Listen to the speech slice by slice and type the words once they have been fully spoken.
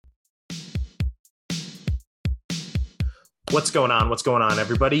What's going on? What's going on,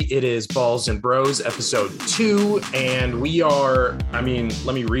 everybody? It is Balls and Bros, episode 2, and we are, let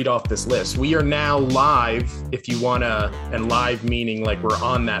me read off this list. We are now live, if you want to, and live meaning like we're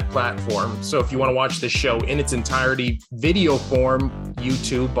on that platform. So if you want to watch this show in its entirety, video form,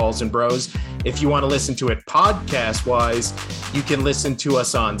 YouTube, Balls and Bros. If you want to listen to it podcast-wise, you can listen to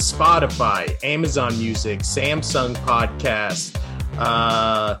us on Spotify, Amazon Music, Samsung Podcast,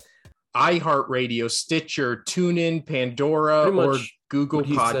 iHeartRadio, Stitcher, TuneIn, Pandora, or Google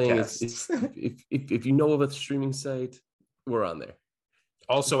Podcasts. If you know of a streaming site, we're on there.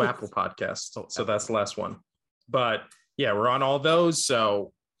 Also Apple Podcasts. So that's the last one. But yeah, we're on all those.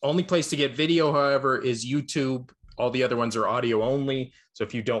 So only place to get video, however, is YouTube. All the other ones are audio only. So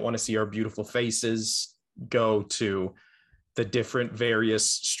if you don't want to see our beautiful faces, go to the different various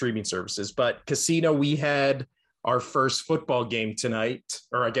streaming services. But Casino, we had our first football game tonight,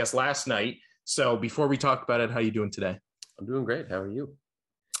 or I guess last night. So before we talk about it, how you doing today? I'm doing great. How are you?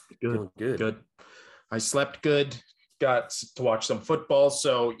 Good. I slept good. Got to watch some football.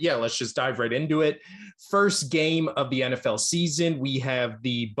 So yeah, let's just dive right into it. First game of the NFL season. We have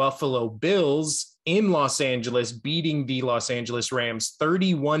the Buffalo Bills in Los Angeles beating the Los Angeles Rams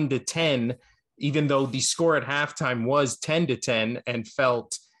 31-10, even though the score at halftime was 10-10 and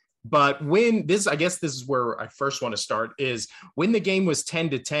felt. But I guess this is where I first want to start, is when the game was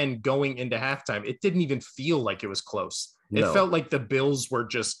 10-10 going into halftime, it didn't even feel like it was close. No. It felt like the Bills were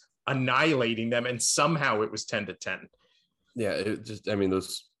just annihilating them, and somehow it was 10-10. Yeah, it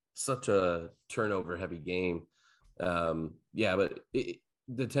was such a turnover heavy game. But the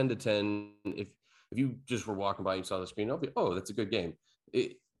 10-10, if you just were walking by and you saw the screen, oh, that's a good game.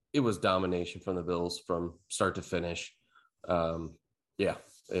 It was domination from the Bills from start to finish.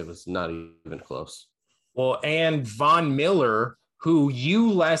 It was not even close. Well, and Von Miller, who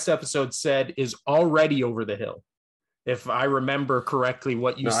you last episode said is already over the hill, if I remember correctly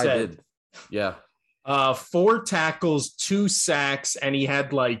what you said. I did. Yeah. 4 tackles, 2 sacks, and he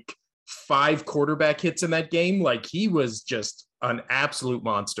had like 5 quarterback hits in that game. Like, he was just an absolute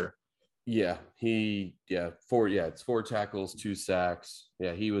monster. Yeah. It's 4 tackles, 2 sacks.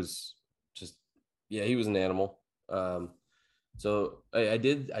 Yeah, he was an animal. So I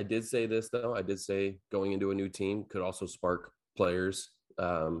did say this, though. I did say going into a new team could also spark players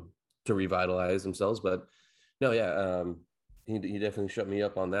to revitalize themselves. But no, he definitely shut me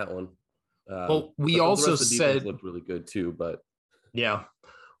up on that one. Well, we also said looked really good too. But yeah,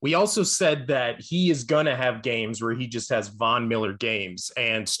 we also said that he is gonna have games where he just has Von Miller games.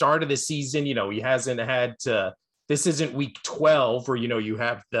 And start of the season, he hasn't had to. This isn't week 12 where you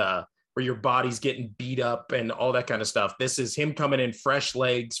have where your body's getting beat up and all that kind of stuff. This is him coming in fresh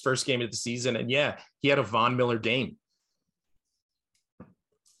legs, first game of the season. And yeah, he had a Von Miller game.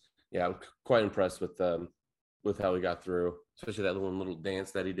 Yeah, I'm quite impressed with how he got through, especially that little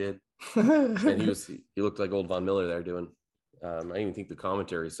dance that he did. And he looked like old Von Miller there doing. I even think the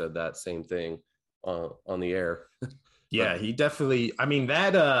commentary said that same thing on the air. Yeah, he definitely,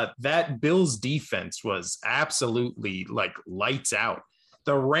 that Bills defense was absolutely like lights out.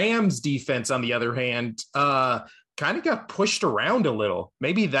 The Rams defense, on the other hand, kind of got pushed around a little.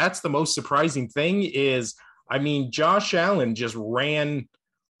 Maybe that's the most surprising thing is, Josh Allen just ran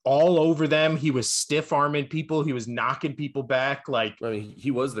all over them. He was stiff-arming people. He was knocking people back.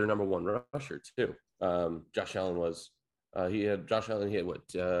 He was their number one rusher too. Josh Allen was. He had 10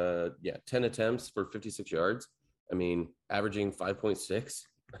 attempts for 56 yards. Averaging 5.6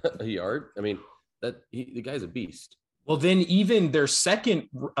 a yard. The guy's a beast. Well, then even their second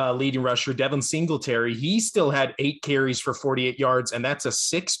leading rusher, Devin Singletary, he still had 8 carries for 48 yards, and that's a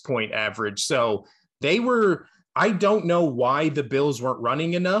 6-point average. So I don't know why the Bills weren't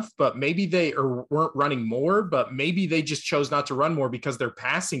running enough, but maybe weren't running more, but maybe they just chose not to run more because their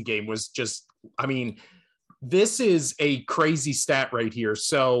passing game was just, this is a crazy stat right here.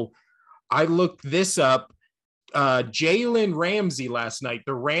 So I looked this up. Jalen Ramsey last night,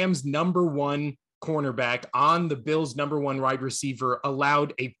 the Rams' number 1 cornerback on the Bills' number 1 wide receiver,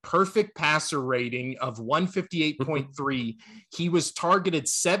 allowed a perfect passer rating of 158.3. He was targeted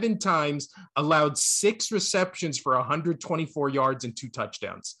 7 times, allowed 6 receptions for 124 yards and 2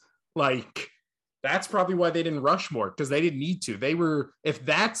 touchdowns. That's probably why they didn't rush more, because they didn't need to.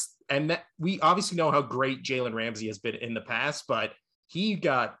 We obviously know how great Jalen Ramsey has been in the past, but he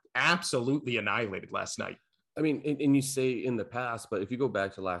got absolutely annihilated last night. And you say in the past, but if you go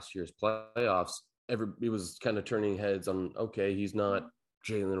back to last year's playoffs, it was kind of turning heads on, okay, he's not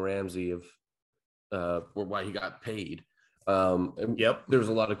Jalen Ramsey of why he got paid. Yep. There's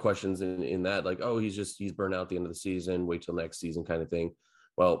a lot of questions in that, like, oh, he's burnt out at the end of the season, wait till next season kind of thing.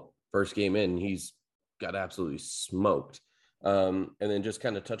 Well, first game in, he's got absolutely smoked. And then just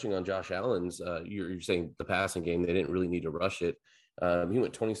kind of touching on Josh Allen's, you're saying the passing game, they didn't really need to rush it. He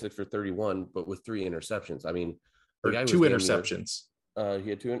went 26 for 31, but with 3 interceptions. I mean, the Or guy was two interceptions. He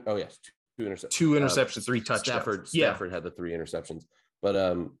had 2. Oh yes, 2 interceptions. 2 interceptions, 3 touchdowns. Stafford had the 3 interceptions, but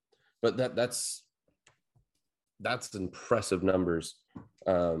that's impressive numbers.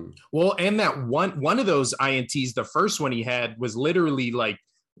 Well, and that one of those INTs, the first one he had was literally like,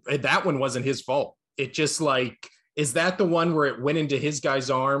 that one wasn't his fault. It just like, is that the one where it went into his guy's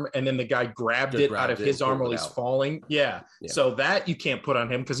arm and then the guy grabbed it out of his arm while he's falling? Yeah. So that you can't put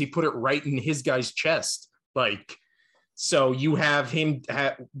on him because he put it right in his guy's chest. Like, so you have him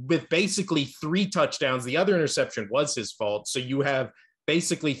with basically 3 touchdowns. The other interception was his fault. So you have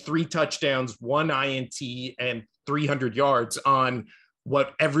basically 3 touchdowns, 1 INT, and 300 yards on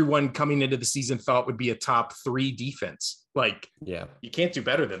what everyone coming into the season thought would be a top 3 defense. Like, yeah, you can't do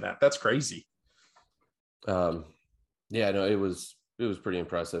better than that. That's crazy. Yeah, no, it was pretty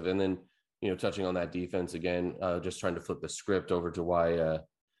impressive. And then, touching on that defense again, just trying to flip the script over to why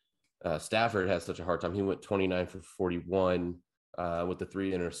Stafford has such a hard time. He went 29 for 41 with the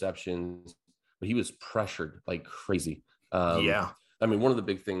 3 interceptions, but he was pressured like crazy. Yeah. I mean, one of the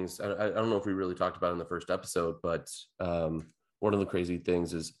big things, I don't know if we really talked about it in the first episode, but one of the crazy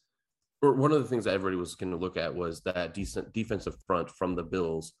things is, or one of the things that everybody was going to look at was that decent defensive front from the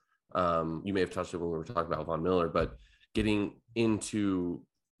Bills. You may have touched it when we were talking about Von Miller, but getting to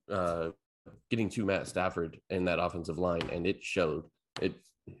Matt Stafford and that offensive line, and it showed.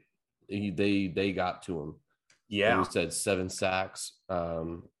 They got to him. Yeah, we said 7 sacks.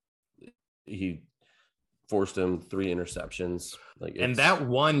 He forced him 3 interceptions. And that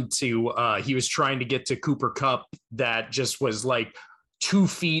one too, he was trying to get to Cooper Kupp that just was like 2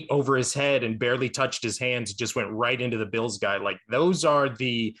 feet over his head and barely touched his hands. It just went right into the Bills guy. Like, those are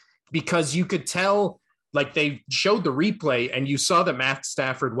because you could tell, like, they showed the replay and you saw that Matt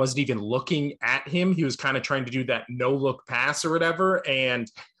Stafford wasn't even looking at him. He was kind of trying to do that no look pass or whatever. And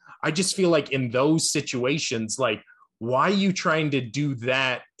I just feel like in those situations, like, why are you trying to do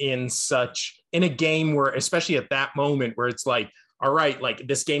that in a game where, especially at that moment where it's like, all right, like,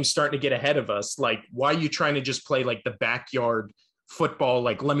 this game's starting to get ahead of us. Like, why are you trying to just play like the backyard football?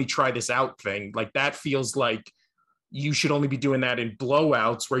 Like, let me try this out thing. Like, that feels like you should only be doing that in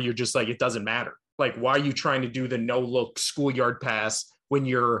blowouts where you're just like, it doesn't matter. Like, why are you trying to do the no look schoolyard pass when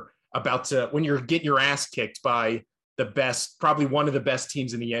you're getting your ass kicked by the best, probably one of the best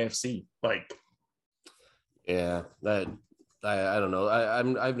teams in the AFC? Like, yeah, that I don't know.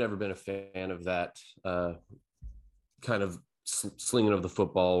 I've never been a fan of that kind of slinging of the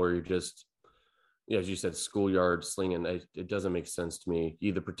football where you're just, as you said, schoolyard slinging. It doesn't make sense to me.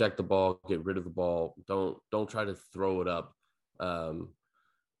 Either protect the ball, get rid of the ball. Don't try to throw it up.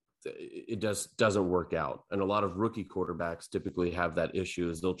 It just doesn't work out. And a lot of rookie quarterbacks typically have that issue,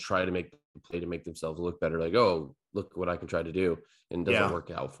 is they'll try to make the play to make themselves look better. Like, oh, look what I can try to do. And it doesn't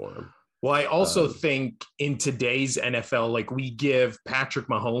work out for them. Well, I also think in today's NFL, like, we give Patrick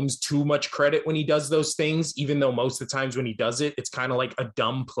Mahomes too much credit when he does those things, even though most of the times when he does it, it's kind of like a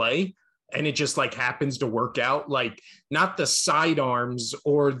dumb play. And it just like happens to work out, like, not the sidearms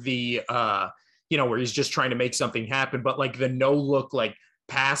or the, where he's just trying to make something happen, but like the no look, like,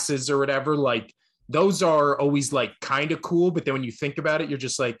 passes or whatever, like, those are always like kind of cool. But then when you think about it, you're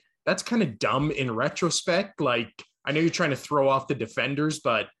just like, that's kind of dumb in retrospect. Like, I know you're trying to throw off the defenders,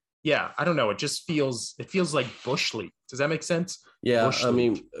 but yeah, I don't know. It feels like Bush League. Does that make sense? Yeah. I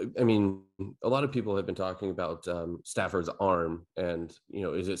mean, a lot of people have been talking about Stafford's arm and,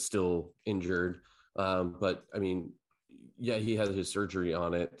 is it still injured? But I mean, yeah, he has his surgery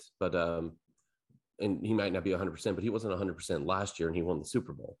on it, but and he might not be 100%, but he wasn't 100% last year and he won the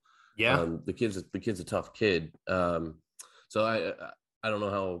Super Bowl. Yeah. The kid's a tough kid. So I don't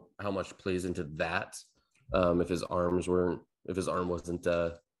know how much plays into that. If his arm wasn't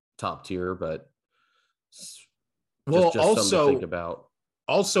top tier, but just something to think about.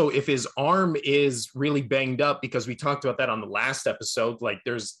 Also, if his arm is really banged up, because we talked about that on the last episode, like,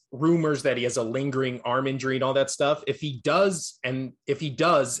 there's rumors that he has a lingering arm injury and all that stuff. If he does, and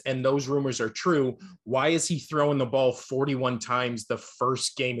those rumors are true, why is he throwing the ball 41 times the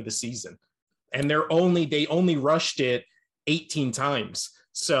first game of the season? And they only rushed it 18 times.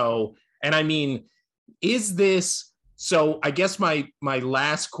 So, and I mean, so I guess my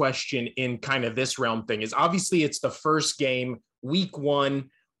last question in kind of this realm thing is, obviously it's the first game, week 1.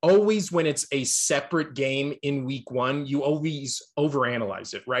 Always when it's a separate game in week 1, you always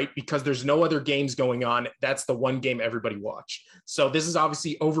overanalyze it, right? Because there's no other games going on. That's the one game everybody watched. So this is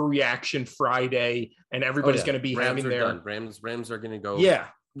obviously overreaction Friday, and everybody's going to be Rams having their done. Rams are going to go. Yeah.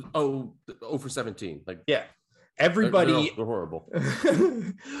 0 for 17. Like, yeah. everybody. They're horrible.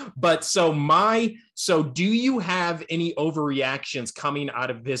 But so do you have any overreactions coming out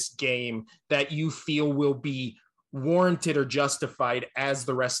of this game that you feel will be warranted or justified as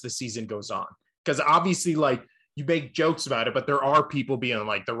the rest of the season goes on? Because obviously, like, you make jokes about it, but there are people being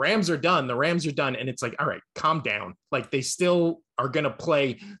like, the Rams are done. And it's like, all right, calm down. Like, they still are going to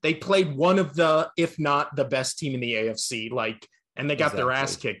play. They played one of the, if not the best team in the AFC, like, and they got their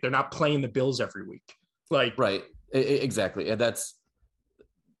ass kicked. They're not playing the Bills every week. Like, right. Exactly. And there's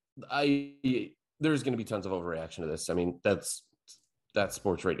going to be tons of overreaction to this. I mean, that's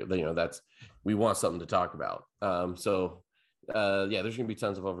sports radio. We want something to talk about. There's going to be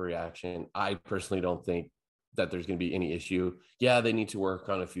tons of overreaction. I personally don't think that there's going to be any issue. Yeah, they need to work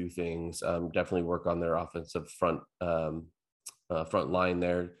on a few things. Definitely work on their offensive front line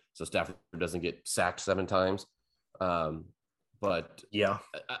there, so Stafford doesn't get sacked 7 times. But yeah,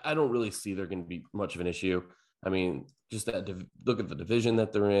 I don't really see there going to be much of an issue. I mean, just look at the division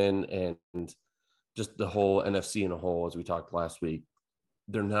that they're in, and just the whole NFC in a whole, as we talked last week,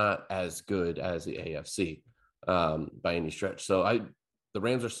 they're not as good as the AFC by any stretch. So the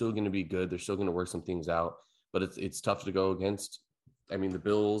Rams are still going to be good. They're still going to work some things out, but it's tough to go against. I mean, the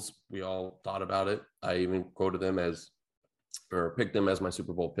Bills, we all thought about it. I even quoted them picked them as my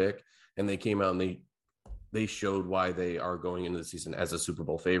Super Bowl pick, and they came out and they showed why they are going into the season as a Super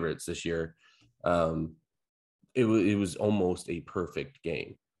Bowl favorites this year. It was almost a perfect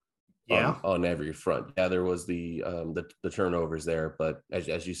game. Yeah. On every front. Yeah, there was the turnovers there, but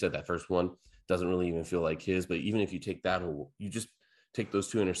as you said, that first one doesn't really even feel like his. But even if you take that, you just take those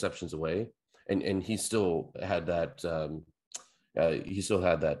 2 interceptions away, and he still had that. He still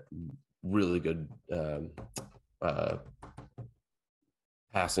had that really good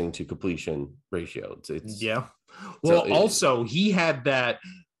passing to completion ratio. Also he had that.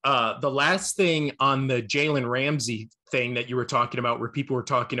 The last thing on the Jalen Ramsey thing that you were talking about, where people were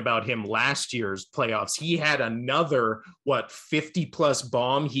talking about him last year's playoffs, he had another 50 plus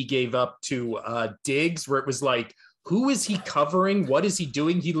bomb he gave up to Diggs, where it was like, who is he covering? What is he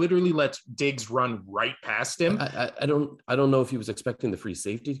doing? He literally lets Diggs run right past him. I don't know if he was expecting the free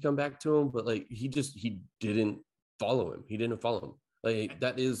safety to come back to him, but like he didn't follow him. He didn't follow him. Like,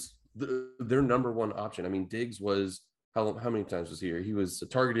 that is their number one option. I mean, Diggs was. How many times was he here? He was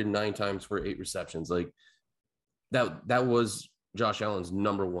targeted 9 times for 8 receptions. Like, that was Josh Allen's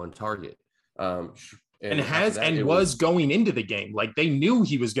number one target. Was going into the game. Like, they knew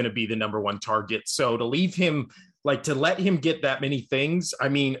he was going to be the number one target. So to leave him, like, to let him get that many things, I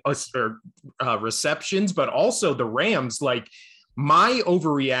mean, receptions, but also the Rams, like, my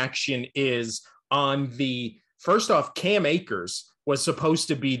overreaction is on first off, Cam Akers was supposed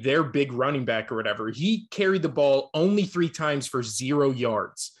to be their big running back or whatever. He carried the ball only 3 times for 0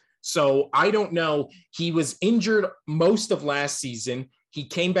 yards. So I don't know. He was injured most of last season. He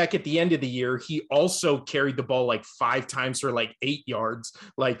came back at the end of the year. He also carried the ball like 5 times for like 8 yards.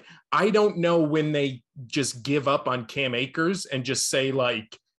 Like, I don't know when they just give up on Cam Akers and just say,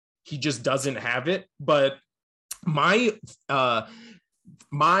 like, he just doesn't have it. But my,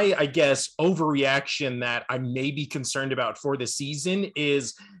 I guess, overreaction that I may be concerned about for the season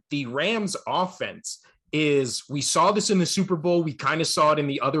is the Rams offense. We saw this in the Super Bowl. We kind of saw it in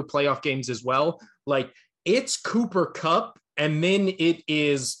the other playoff games as well. Like, it's Cooper Kupp, and then it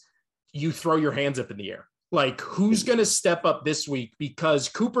is you throw your hands up in the air. Like, who's going to step up this week? Because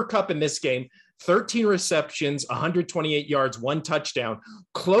Cooper Kupp in this game, 13 receptions, 128 yards, 1 touchdown.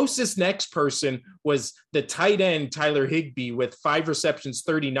 Closest next person was the tight end, Tyler Higbee, with 5 receptions,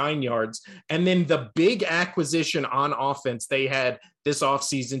 39 yards. And then the big acquisition on offense they had this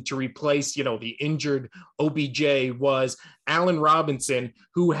offseason to replace, the injured OBJ was Allen Robinson,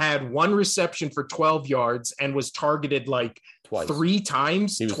 who had 1 reception for 12 yards and was targeted like twice. 3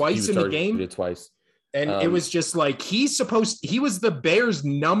 times, twice in the game. Twice. And it was just like, he was the Bears'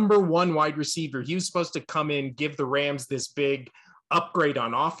 number 1 wide receiver. He was supposed to come in, give the Rams this big upgrade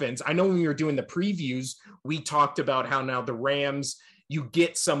on offense. I know when we were doing the previews, we talked about how now the Rams, you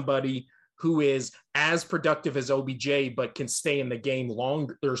get somebody who is as productive as OBJ, but can stay in the game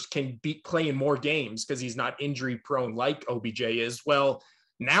longer, or can be playing more games because he's not injury prone like OBJ is. Well,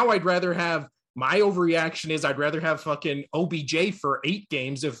 now my overreaction is I'd rather have fucking OBJ for 8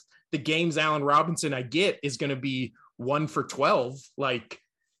 games if the games Allen Robinson I get is going to be 1 for 12. Like,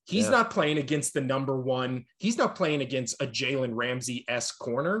 he's not playing against the number 1. He's not playing against a Jalen Ramsey-esque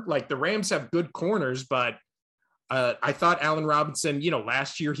corner. Like, the Rams have good corners, but I thought Allen Robinson,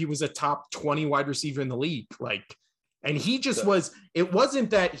 last year he was a top 20 wide receiver in the league. Like, and he just it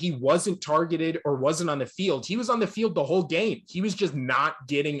wasn't that he wasn't targeted or wasn't on the field. He was on the field the whole game. He was just not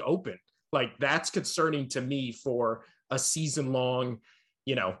getting open. Like, that's concerning to me for a season long,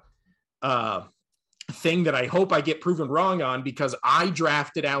 you know, thing that I hope I get proven wrong on, because I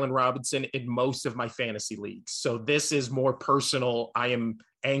drafted Allen Robinson in most of my fantasy leagues. So this is more personal. I am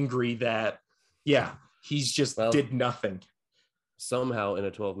angry that, he's just did nothing. Somehow in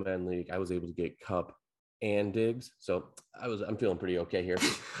a 12-man league, I was able to get Kupp and Diggs. So I'm feeling pretty okay here.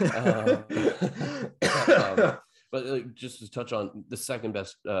 But just to touch on the second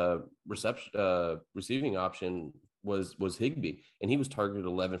best receiving option was Higbee, and he was targeted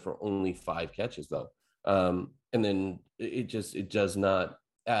 11 for only 5 catches though. And then it does not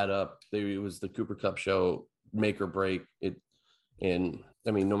add up. It was the Cooper Kupp show, make or break it. And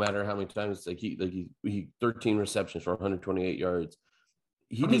I mean, no matter how many times, he 13 receptions for 128 yards.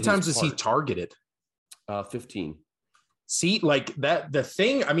 How many times is he targeted? 15. See, like that, the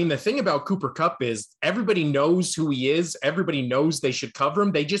thing about Cooper Kupp is everybody knows who he is. Everybody knows they should cover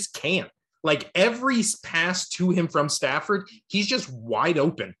him. They just can't. Like, every pass to him from Stafford, he's just wide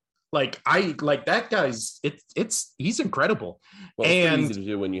open. That guy's he's incredible. Well, it's pretty easy to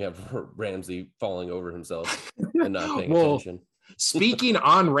do when you have Ramsey falling over himself and not paying attention. Speaking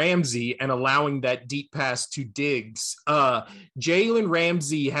on Ramsey and allowing that deep pass to Diggs, Jalen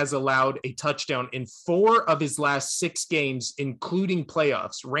Ramsey has allowed a touchdown in 4 of his last 6 games, including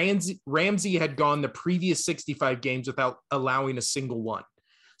playoffs. Ramsey had gone the previous 65 games without allowing a single one.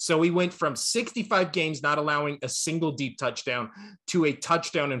 So he went from 65 games not allowing a single deep touchdown to a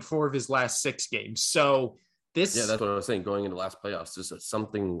touchdown in 4 of his last 6 games. So that's what I was saying. Going into last playoffs, just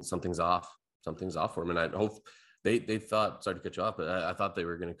something's off. Something's off for him, and I hope they thought. Sorry to cut you off, but I thought they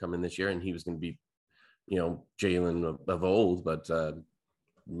were going to come in this year and he was going to be, Jalen of old. But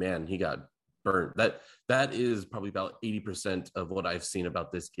man, he got burnt. That is probably about 80% of what I've seen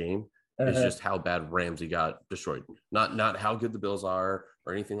about this game. It's just how bad Ramsey got destroyed. Not how good the Bills are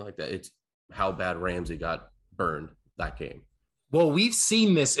or anything like that. It's how bad Ramsey got burned that game. Well, we've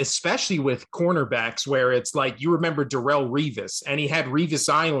seen this, especially with cornerbacks, where it's like, you remember Darrelle Revis, and he had Revis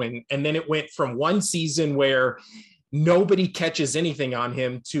Island, and then it went from one season where nobody catches anything on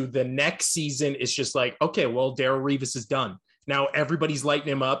him to the next season. It's just like, okay, well, Darrelle Revis is done. Now everybody's lighting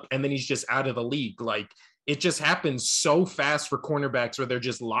him up, and then he's just out of the league. Like, it just happens so fast for cornerbacks where they're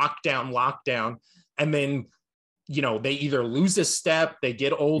just locked down. And then, they either lose a step, they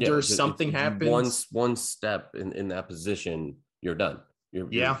get older, something happens. One step in that position, you're done.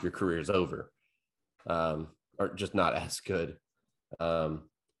 Your career is over. Or just not as good.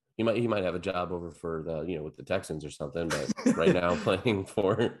 He might have a job over for the, with the Texans or something, but right now playing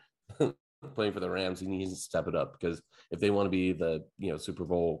for the Rams, he needs to step it up, because if they want to be the, Super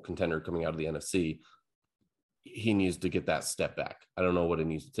Bowl contender coming out of the NFC, he needs to get that step back. I don't know what it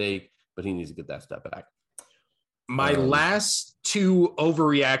needs to take, but he needs to get that step back. My last 2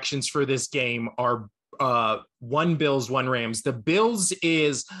 overreactions for this game are 1 Bills, 1 Rams. The Bills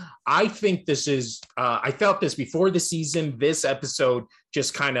is, I think this is, I felt this before the season. This episode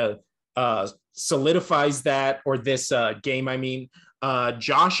just kind of solidifies that, or this game, I mean.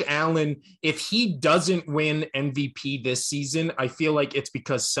 Josh Allen, if he doesn't win MVP this season, I feel like it's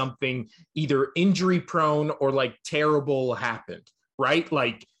because something either injury prone or like terrible happened, right?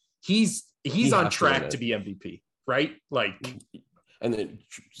 Like, he's on track to be MVP, right? Like, and then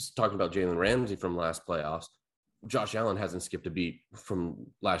just talking about Jalen Ramsey from last playoffs, Josh Allen hasn't skipped a beat from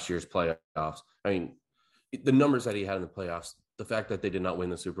last year's playoffs. I mean, the numbers that he had in the playoffs, the fact that they did not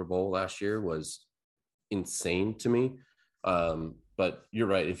win the Super Bowl last year was insane to me. But you're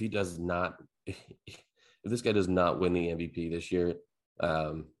right. If this guy does not win the MVP this year,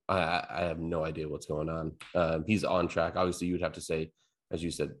 I have no idea what's going on. He's on track. Obviously, you would have to say, as you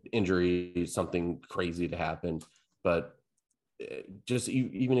said, injury, something crazy to happen. But just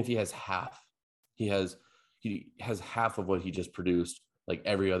even if he has half, he has half of what he just produced, like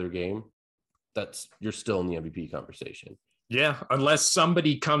every other game, you're still in the MVP conversation. Yeah, unless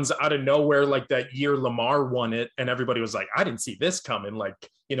somebody comes out of nowhere, like that year Lamar won it and everybody was like, I didn't see this coming. Like,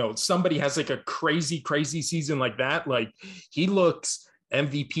 somebody has like a crazy season like that. Like, he looks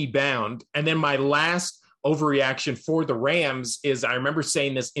MVP bound. And then my last overreaction for the Rams is, I remember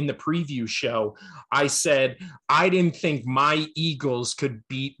saying this in the preview show. I said, I didn't think my Eagles could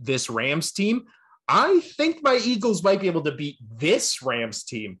beat this Rams team. I think my Eagles might be able to beat this Rams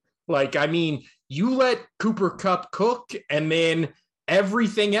team. Like, I mean, you let Cooper Kupp cook, and then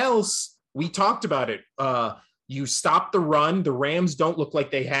everything else, we talked about it. You stop the run. The Rams don't look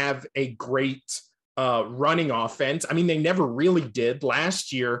like they have a great running offense. I mean, they never really did.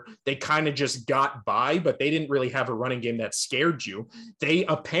 Last year, they kind of just got by, but they didn't really have a running game that scared you. They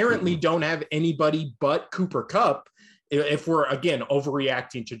apparently don't have anybody but Cooper Kupp. if we're, again,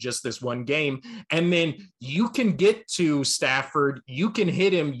 overreacting to just this one game. And then you can get to Stafford, you can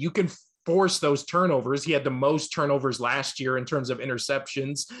hit him, you can force those turnovers. He had the most turnovers last year in terms of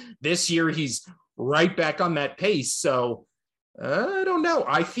interceptions. This year, he's right back on that pace. So I don't know.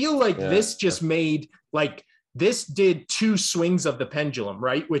 I feel like this just made, like, this did two swings of the pendulum,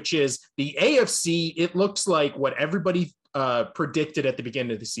 right? Which is the AFC, it looks like what everybody predicted at the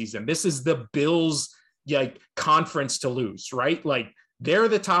beginning of the season. This is the Bills conference to lose, right? Like, they're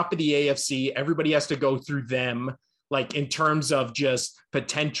the top of the AFC. Everybody has to go through them, like, in terms of just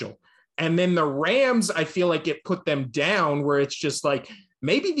potential. And then the Rams, I feel like it put them down, where it's just like,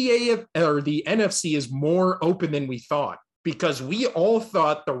 maybe the NFC is more open than we thought, because we all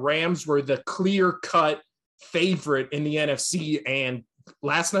thought the Rams were the clear-cut favorite in the NFC, and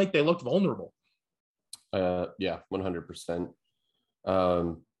last night they looked vulnerable. 100%.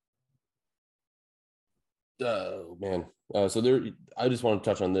 Man. So there, I just want to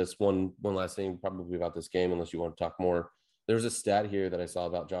touch on this one last thing, probably about this game, unless you want to talk more. There's a stat here that I saw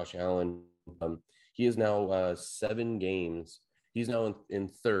about Josh Allen. He is now 7 games. He's now in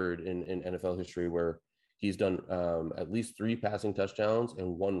third in NFL history where he's done at least 3 passing touchdowns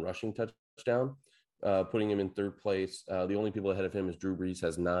and 1 rushing touchdown, putting him in third place. The only people ahead of him is Drew Brees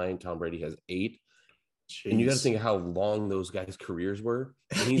has 9, Tom Brady has 8. Jeez. And you got to think of how long those guys' careers were.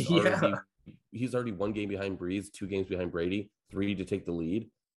 And he's already 1 game behind Brees, 2 games behind Brady, 3 to take the lead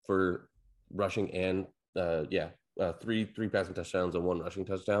for rushing, and 3 passing touchdowns and 1 rushing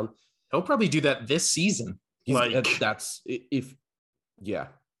touchdown. He'll probably do that this season. It's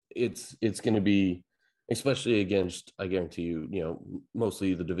going to be, especially against, I guarantee you,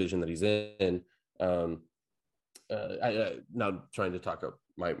 mostly the division that he's in. I not trying to talk up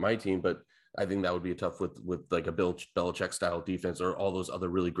my team, but I think that would be a tough with like a Bill Belichick style defense or all those other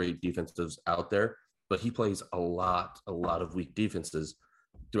really great defenses out there. But he plays a lot of weak defenses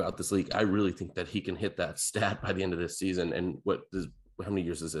throughout this league. I really think that he can hit that stat by the end of this season. And how many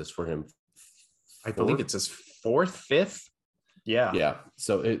years is this for him? 4? I believe it's his 4th, 5th. Yeah. Yeah.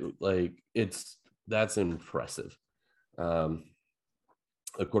 So that's impressive. A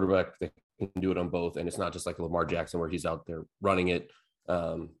quarterback that can do it on both. And it's not just like Lamar Jackson where he's out there running it,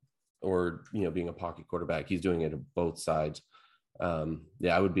 or being a pocket quarterback. He's doing it on both sides.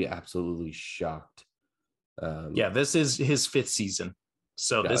 I would be absolutely shocked. This is his 5th season.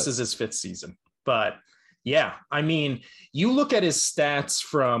 So this is his 5th season. But yeah, I mean, you look at his stats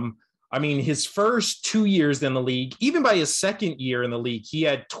from, his first 2 years in the league, even by his 2nd year in the league, he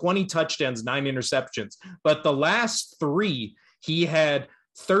had 20 touchdowns, 9 interceptions. But the last 3, he had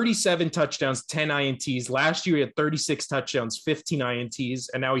 37 touchdowns, 10 INTs. Last year, he had 36 touchdowns, 15 INTs.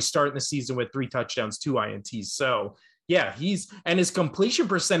 And now he's starting the season with 3 touchdowns, 2 INTs. So yeah, and his completion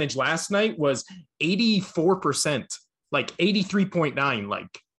percentage last night was 84%, like 83.9. Like,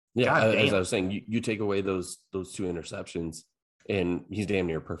 yeah, as I was saying, you take away those 2 interceptions and he's damn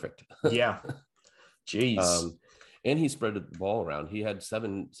near perfect. Yeah. Jeez. And he spread the ball around. He had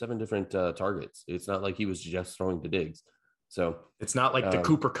seven different targets. It's not like he was just throwing to Diggs. So it's not like the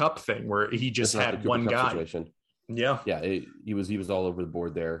Cooper Kupp thing where he just had one guy. Situation. Yeah. Yeah. He was all over the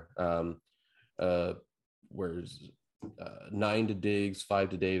board there. Where's 9 to Diggs, 5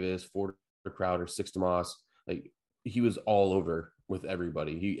 to Davis, 4 to Crowder, 6 to Moss. Like, he was all over with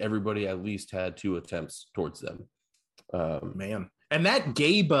everybody. Everybody at least had 2 attempts towards them. Man. And that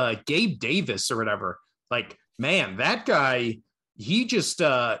Gabe Davis or whatever, like, man, that guy, he just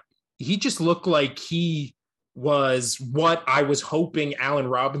looked like he was what I was hoping Allen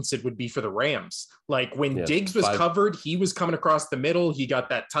Robinson would be for the Rams. Like, when Diggs was covered, he was coming across the middle. He got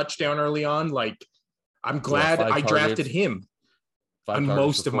that touchdown early on. Like, I'm glad I drafted him on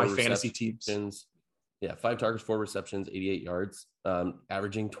most of my fantasy teams. 5 targets, 4 receptions, 88 yards,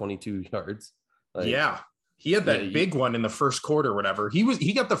 averaging 22 yards. Like, he had that big one in the first quarter or whatever.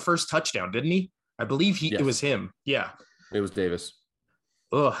 He got the first touchdown, didn't he? I believe it was him. Yeah. It was Davis.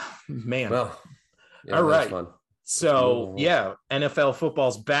 Oh, man. Well, all right. Fun. So, NFL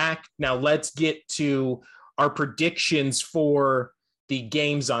football's back. Now let's get to our predictions for the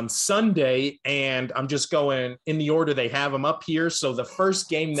games on Sunday. And I'm just going in the order they have them up here. So the first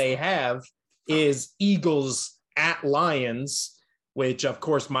game they have is Eagles at Lions, which, of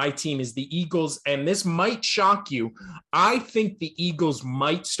course, my team is the Eagles. And this might shock you. I think the Eagles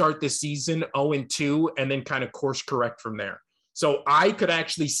might start the season 0-2 and then kind of course correct from there. So I could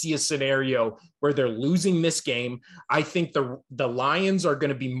actually see a scenario where they're losing this game. I think the Lions are going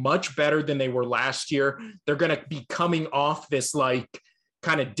to be much better than they were last year. They're going to be coming off this, like,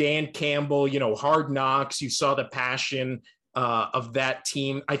 kind of Dan Campbell, Hard Knocks. You saw the passion. of that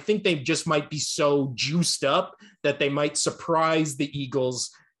team. I think they just might be so juiced up that they might surprise the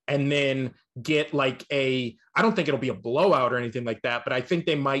Eagles and then get like I don't think it'll be a blowout or anything like that, but I think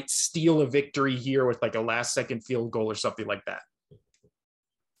they might steal a victory here with like a last second field goal or something like that.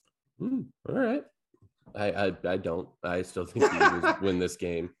 All right. I don't. I still think the Eagles win this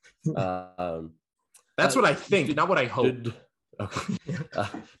game. That's what I think, not what I hope. Okay.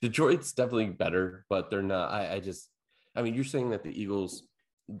 Detroit's definitely better, but they're not. I mean, you're saying that the Eagles,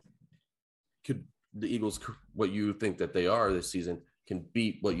 what you think that they are this season, can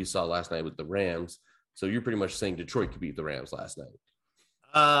beat what you saw last night with the Rams. So you're pretty much saying Detroit could beat the Rams last night.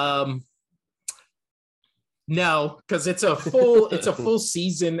 No, because it's a full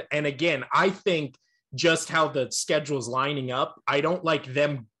season. And again, I think just how the schedule is lining up, I don't like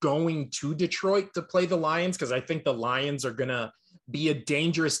them going to Detroit to play the Lions, because I think the Lions are going to be a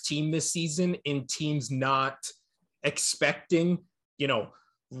dangerous team this season in teams not expecting,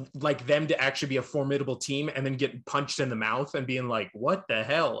 like them to actually be a formidable team and then getting punched in the mouth and being like, what the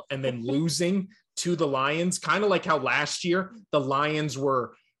hell? And then losing to the Lions, kind of like how last year the Lions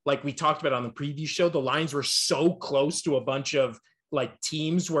were, like we talked about on the preview show, the Lions were so close to a bunch of like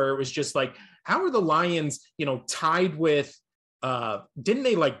teams where it was just like, how are the Lions, tied with, didn't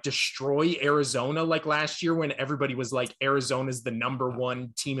they like destroy Arizona like last year when everybody was like, Arizona's the number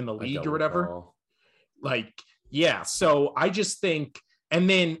one team in the league or whatever? Recall. Like, yeah. So I just think, and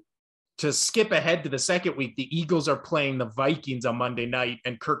then to skip ahead to the second week, the Eagles are playing the Vikings on Monday night,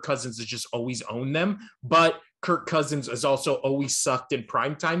 and Kirk Cousins has just always owned them. But Kirk Cousins has also always sucked in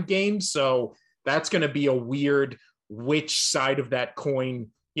primetime games. So that's going to be a weird, which side of that coin,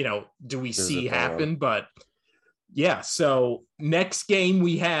 do we see happen? But yeah, so next game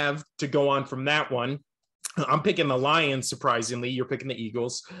we have to go on from that one. I'm picking the Lions, surprisingly. You're picking the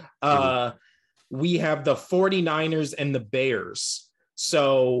Eagles. We have the 49ers and the Bears.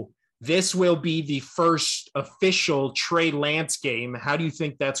 So this will be the first official Trey Lance game. How do you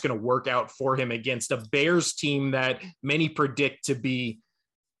think that's going to work out for him against a Bears team that many predict to be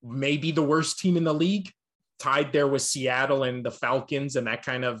maybe the worst team in the league, tied there with Seattle and the Falcons and that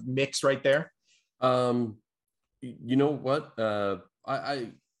kind of mix right there? You know what?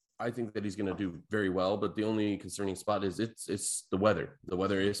 I think that he's going to do very well, but the only concerning spot is it's the weather. The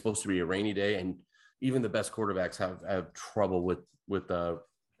weather is supposed to be a rainy day, and even the best quarterbacks have trouble with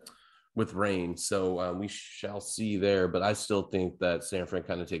rain. So we shall see there, but I still think that San Fran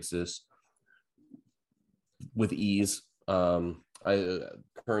kind of takes this with ease.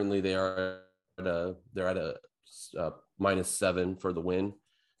 Currently they are at a -7 for the win.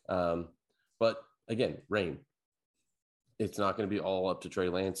 But again, rain. It's not going to be all up to Trey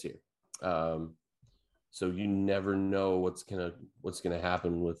Lance here. So you never know what's gonna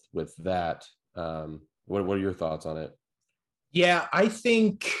happen with that. What are your thoughts on it? Yeah, I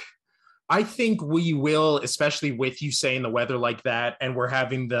think we will, especially with you saying the weather like that, and we're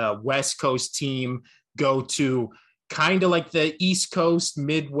having the West Coast team go to kind of like the East Coast,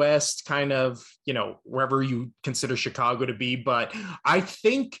 Midwest, kind of, wherever you consider Chicago to be. But I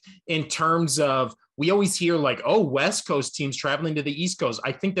think in terms of, we always hear like, oh, West Coast teams traveling to the East Coast.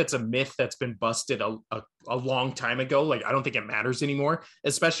 I think that's a myth that's been busted a long time ago. Like, I don't think it matters anymore,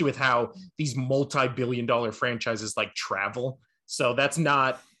 especially with how these multi-billion-dollar franchises like travel. So that's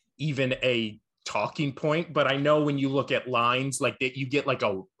not even a talking point. But I know when you look at lines like that, you get like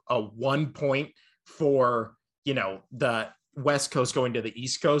a 1 point for, the West Coast going to the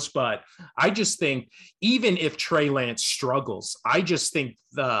East Coast. But I just think even if Trey Lance struggles, I just think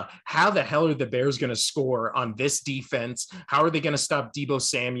how the hell are the Bears going to score on this defense? How are they going to stop Deebo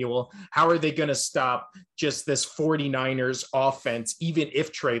Samuel? How are they going to stop just this 49ers offense, even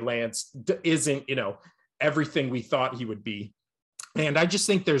if Trey Lance isn't, everything we thought he would be? And I just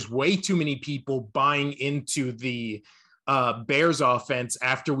think there's way too many people buying into the Bears offense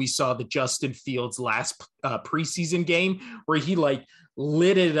after we saw the Justin Fields last preseason game where he like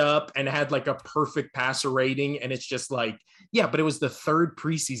lit it up and had like a perfect passer rating. And it's just like, yeah, but it was the third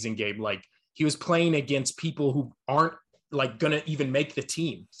preseason game. Like, he was playing against people who aren't like going to even make the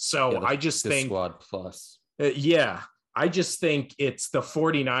team. So I just think squad plus. I just think it's the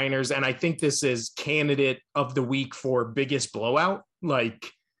 49ers. And I think this is candidate of the week for biggest blowout.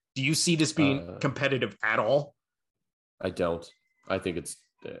 Like, do you see this being competitive at all? I don't. I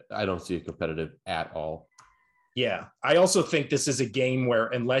don't see it competitive at all. Yeah. I also think this is a game where,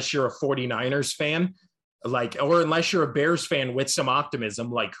 unless you're a 49ers fan, or unless you're a Bears fan with some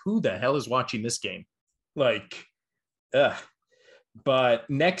optimism, like, who the hell is watching this game? Like, But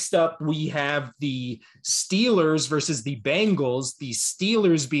next up, we have the Steelers versus the Bengals. The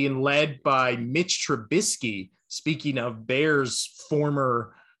Steelers being led by Mitch Trubisky. speaking of Bears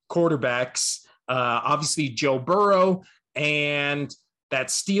former quarterbacks, obviously Joe Burrow and that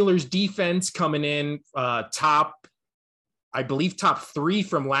Steelers defense coming in I believe top 3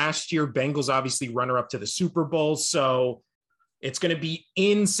 from last year. Bengals obviously runner up to the Super Bowl. So it's going to be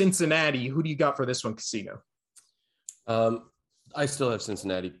in Cincinnati. Who do you got for this one, Casino? I still have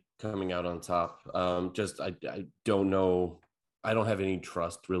Cincinnati coming out on top. I don't know. I don't have any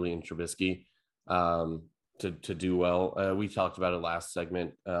trust really in Trubisky to do well. We talked about it last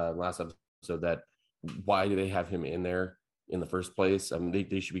episode, that why do they have him in there in the first place? I mean,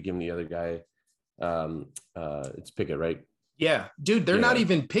 they should be giving the other guy. It's Pickett, right? Yeah, dude, they're not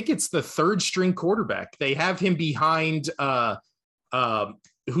even Pickett's the 3rd string quarterback. They have him behind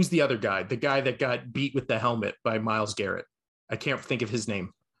who's the other guy? The guy that got beat with the helmet by Myles Garrett. I can't think of his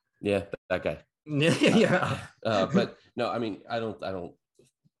name. Yeah, that guy. Yeah. But no, I mean, I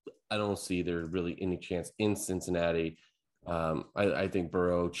don't see there really any chance in Cincinnati. I think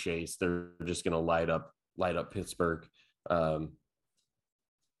Burrow, Chase, they're just going to light up Pittsburgh. I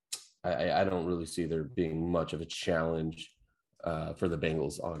don't really see there being much of a challenge for the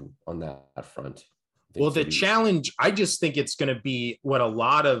Bengals on that front. Well, the challenge, I just think it's going to be what a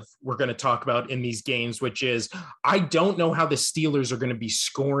lot of we're going to talk about in these games, which is I don't know how the Steelers are going to be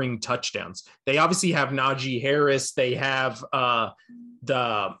scoring touchdowns. They obviously have Najee Harris. They have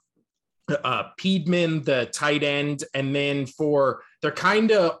the Piedman, the tight end. And then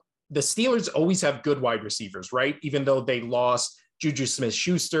the Steelers always have good wide receivers, right? Even though they lost Juju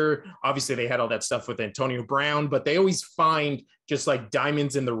Smith-Schuster. Obviously, they had all that stuff with Antonio Brown, but they always find just like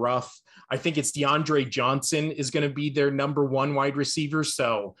diamonds in the rough. I think it's DeAndre Johnson is going to be their number 1 wide receiver.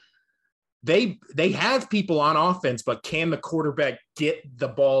 So they have people on offense, but can the quarterback get the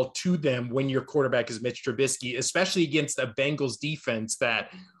ball to them when your quarterback is Mitch Trubisky, especially against a Bengals defense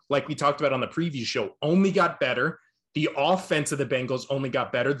that, like we talked about on the preview show, only got better. The offense of the Bengals only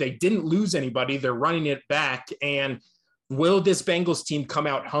got better. They didn't lose anybody. They're running it back. And will this Bengals team come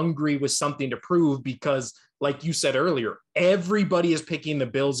out hungry with something to prove? Because like you said earlier, everybody is picking the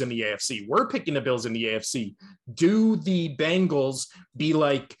Bills in the AFC. We're picking the Bills in the AFC. Do the Bengals be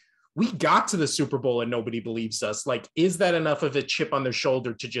like, we got to the Super Bowl and nobody believes us? Like, is that enough of a chip on their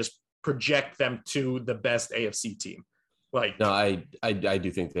shoulder to just project them to the best AFC team? Like, no, I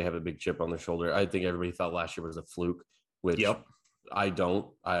do think they have a big chip on their shoulder. I think everybody thought last year was a fluke, which I don't.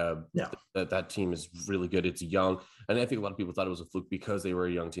 That team is really good. It's young. And I think a lot of people thought it was a fluke because they were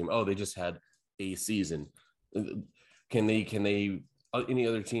a young team. Oh, they just had a season. Can they any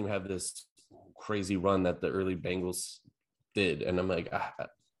other team have this crazy run that the early Bengals did? And I'm like,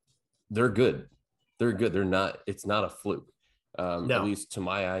 they're good. They're good. It's not a fluke. No. At least to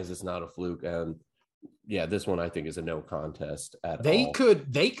my eyes, it's not a fluke. And yeah, this one I think is a no contest at all.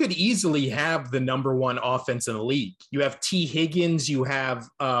 They could easily have the number 1 offense in the league. You have T. Higgins. You have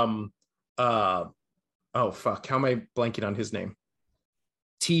oh fuck, how am I blanking on his name?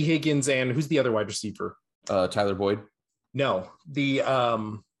 T. Higgins and who's the other wide receiver? Tyler Boyd. No, the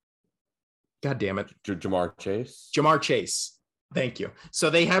God damn it, Jamar Chase. Jamar Chase. Thank you. So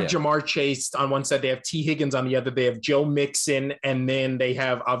they have Jamar Chase on one side. They have T. Higgins on the other. They have Joe Mixon. And then they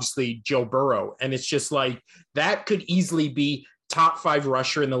have, obviously, Joe Burrow. And it's just like that could easily be top 5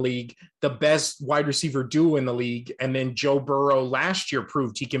 rusher in the league, the best wide receiver duo in the league. And then Joe Burrow last year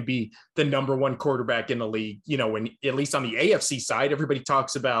proved he can be the number 1 quarterback in the league. You know, when at least on the AFC side, everybody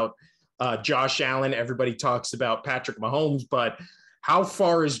talks about Josh Allen. Everybody talks about Patrick Mahomes. But how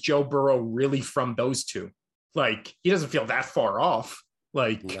far is Joe Burrow really from those two? Like, he doesn't feel that far off.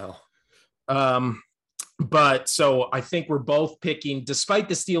 Like, no. But so I think we're both picking, despite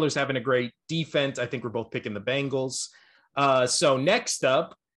the Steelers having a great defense, I think we're both picking the Bengals. So next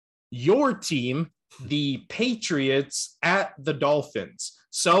up, your team, the Patriots at the Dolphins.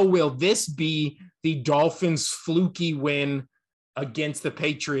 So will this be the Dolphins' fluky win against the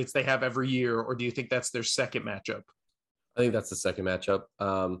Patriots they have every year, or do you think that's their second matchup? I think that's the second matchup.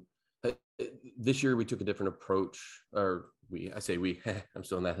 This year we took a different approach, or I say we, I'm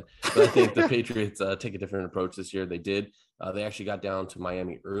still in that, but I think the Patriots take a different approach this year. They did. They actually got down to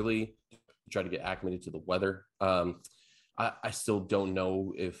Miami early to try to get acclimated to the weather. I still don't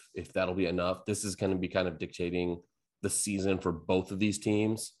know if that'll be enough. This is going to be kind of dictating the season for both of these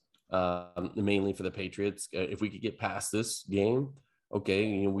teams, mainly for the Patriots. If we could get past this game,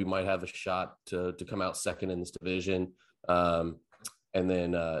 okay, we might have a shot to come out second in this division. And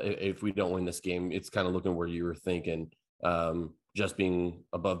then if we don't win this game, it's kind of looking where you were thinking, just being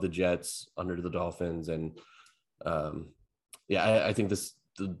above the Jets, under the Dolphins. And I think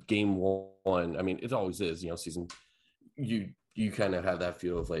the game one, I mean, it always is, season, you kind of have that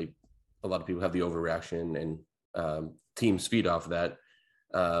feel of like a lot of people have the overreaction and teams feed off of that.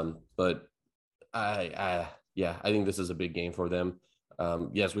 But I think this is a big game for them.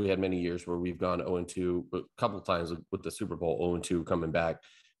 Yes, we had many years where we've gone 0-2, a couple of times with the Super Bowl, 0-2 coming back,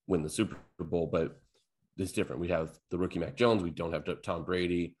 win the Super Bowl, but it's different. We have the rookie Mac Jones. We don't have Tom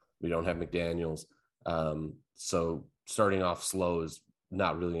Brady. We don't have McDaniels. So starting off slow is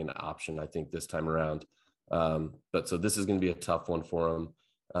not really an option, I think, this time around. But so this is going to be a tough one for them.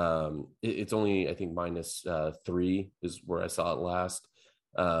 It's only, I think, -3 is where I saw it last,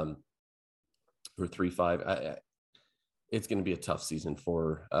 or 3-5. It's going to be a tough season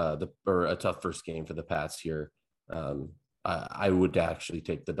for a tough first game for the Pats here. I would actually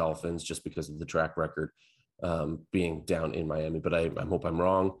take the Dolphins just because of the track record, being down in Miami, but I hope I'm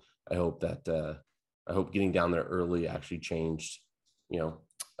wrong. I hope getting down there early actually changed,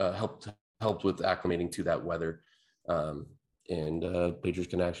 helped with acclimating to that weather, and Patriots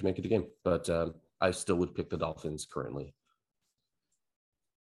can actually make it a game. But I still would pick the Dolphins currently.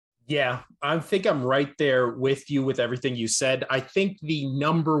 Yeah, I think I'm right there with you with everything you said. I think the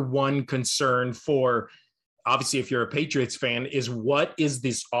number one concern for, obviously, if you're a Patriots fan, is what is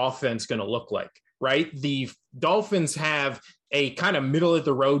this offense going to look like, right? The Dolphins have a kind of middle of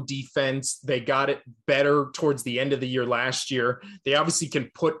the road defense. They got it better towards the end of the year last year. They obviously can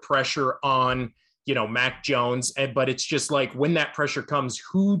put pressure on, Mac Jones, but it's just like when that pressure comes,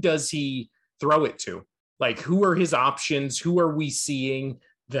 who does he throw it to? Like, who are his options? Who are we seeing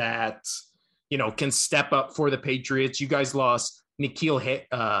that, can step up for the Patriots? You guys lost N'Keal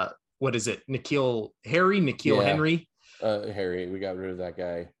Henry. Harry, we got rid of that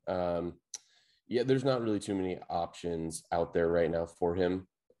guy. There's not really too many options out there right now for him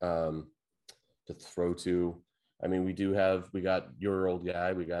to throw to. I mean, we got your old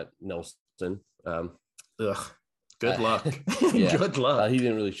guy, we got Nelson. Good luck. Yeah. Good luck. He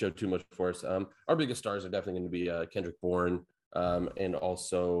didn't really show too much for us. Our biggest stars are definitely going to be Kendrick Bourne, and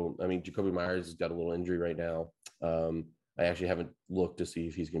also, I mean, Jacoby Myers has got a little injury right now. I actually haven't looked to see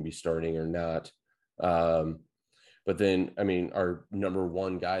if he's going to be starting or not. But then, I mean, our number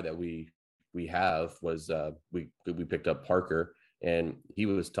one guy that we have was we picked up Parker, and he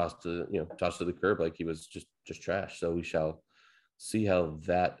was tossed to the curb like he was just trash. So we shall see how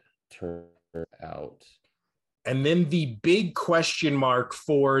that turns out. And then the big question mark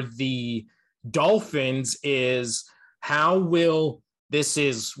for the Dolphins is how will this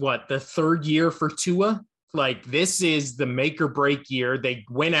is the third year for Tua? Like, this is the make or break year. They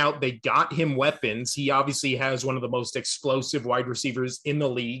went out, they got him weapons. He obviously has one of the most explosive wide receivers in the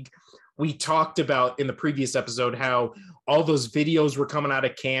league. We talked about in the previous episode how all those videos were coming out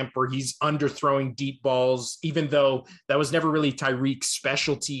of camp where he's underthrowing deep balls, even though that was never really Tyreek's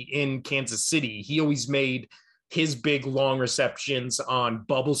specialty in Kansas City. He always made his big long receptions on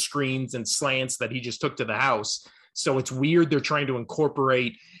bubble screens and slants that he just took to the house. So it's weird they're trying to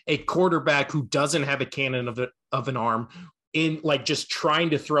incorporate a quarterback who doesn't have a cannon of an arm in, like, just trying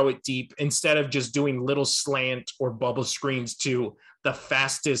to throw it deep instead of just doing little slant or bubble screens to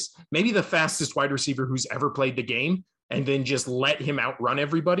maybe the fastest wide receiver who's ever played the game, and then just let him outrun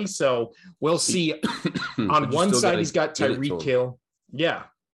everybody. So we'll see. On one side, he's got Tyreek Hill. Yeah.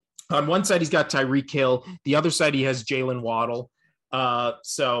 On one side, he's got Tyreek Hill. The other side, he has Jalen Waddle.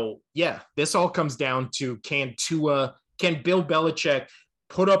 So yeah, this all comes down to can Bill Belichick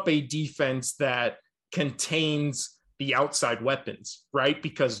put up a defense that contains the outside weapons, right?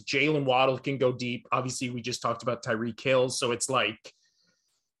 Because Jalen Waddle can go deep. Obviously, we just talked about Tyreek Hill. So it's like,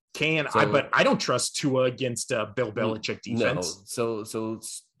 but I don't trust Tua against a Bill Belichick defense. No. So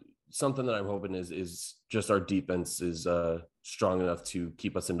something that I'm hoping is just our defense is strong enough to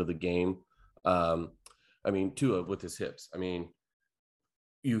keep us into the game. I mean, Tua with his hips. I mean,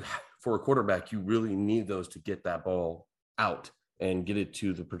 for a quarterback, you really need those to get that ball out and get it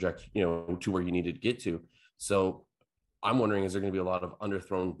to the to where you need it to get to. So I'm wondering, is there going to be a lot of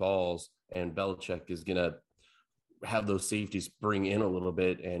underthrown balls, and Belichick is going to have those safeties bring in a little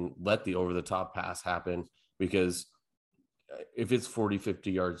bit and let the over-the-top pass happen? Because if it's 40,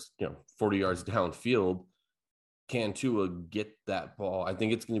 50 yards, 40 yards downfield, can Tua get that ball? I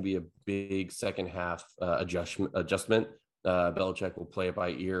think it's going to be a big second half adjustment. Belichick will play it by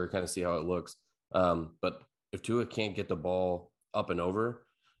ear, kind of see how it looks. But if Tua can't get the ball up and over,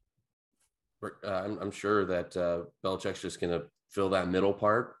 I'm sure that Belichick's just going to fill that middle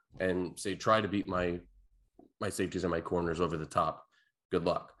part and say, try to beat my safeties and my corners over the top. Good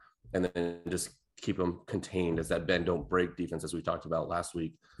luck. And then just keep them contained as that bend don't break defense, as we talked about last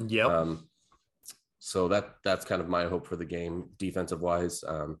week. Yep. So that's kind of my hope for the game defensive wise,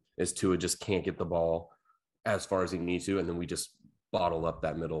 is Tua just can't get the ball as far as he needs to, and then we just bottle up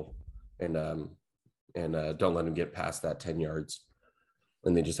that middle and and don't let them get past that 10 yards.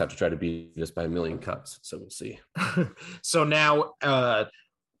 And they just have to try to beat us by a million cuts. So we'll see. So now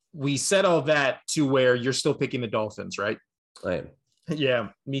we said all that to where you're still picking the Dolphins, right? I am. Yeah,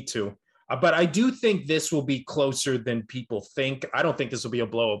 me too. But I do think this will be closer than people think. I don't think this will be a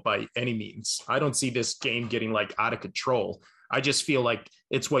blow up by any means. I don't see this game getting like out of control. I just feel like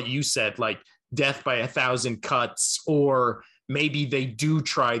it's what you said, like death by 1,000 cuts, or maybe they do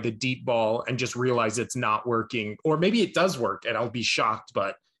try the deep ball and just realize it's not working, or maybe it does work and I'll be shocked,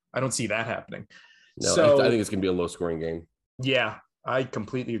 but I don't see that happening. No, So I think it's going to be a low scoring game. Yeah, I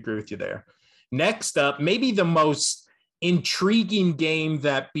completely agree with you there. Next up, maybe the most intriguing game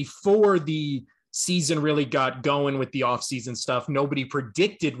that before the season really got going with the offseason stuff, nobody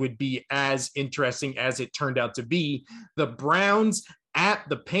predicted would be as interesting as it turned out to be. The Browns at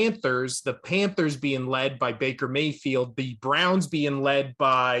the Panthers being led by Baker Mayfield, the Browns being led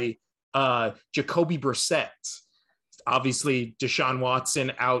by Jacoby Brissett. Obviously, Deshaun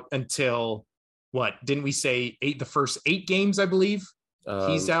Watson out until what? Didn't we say the first 8 games, I believe?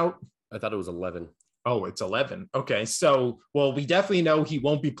 He's out. I thought it was 11. Oh, it's 11. Okay. So, well, we definitely know he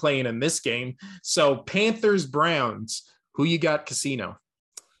won't be playing in this game. So Panthers, Browns, who you got, Casino?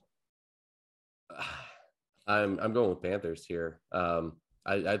 I'm going with Panthers here.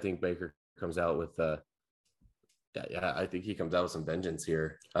 I think Baker comes out with I think he comes out with some vengeance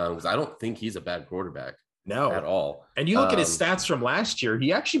here. Because I don't think he's a bad quarterback. No, at all. And you look at his stats from last year.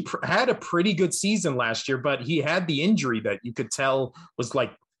 He actually had a pretty good season last year, but he had the injury that you could tell was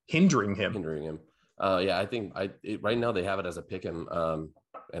like hindering him. Yeah, I think right now they have it as a pick 'em,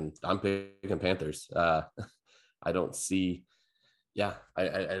 and I'm picking Panthers. I don't see, I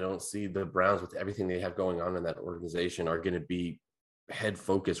don't see the Browns with everything they have going on in that organization are going to be head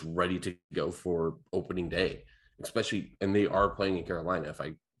focused, ready to go for opening day, especially, and they are playing in Carolina, if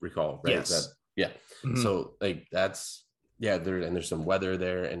I recall. Right? Yes. Mm-hmm. So like there's some weather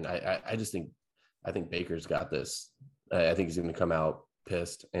there, and I just think Baker's got this. I think he's going to come out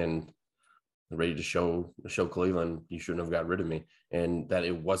pissed and ready to show Cleveland, you shouldn't have got rid of me, and that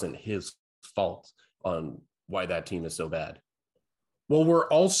it wasn't his fault on why that team is so bad. Well, we're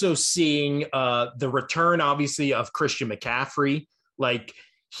also seeing the return, obviously, of Christian McCaffrey. Like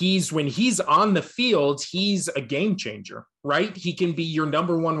when he's on the field, he's a game changer, right? He can be your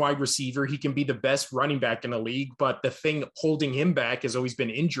number one wide receiver. He can be the best running back in the league, but the thing holding him back has always been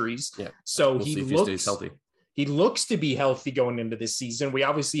injuries. Yeah. So we'll see if he stays healthy. He looks to be healthy going into this season. We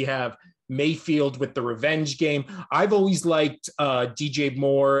obviously have Mayfield with the revenge game. I've always liked DJ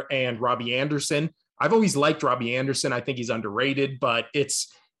Moore and Robbie Anderson. I've always liked Robbie Anderson. I think he's underrated, but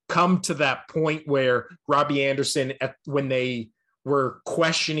it's come to that point where Robbie Anderson, when they were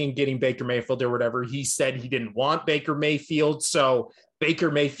questioning getting Baker Mayfield or whatever, he said he didn't want Baker Mayfield. So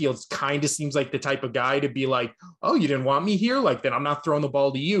Baker Mayfield kind of seems like the type of guy to be like, oh, you didn't want me here? Like, then I'm not throwing the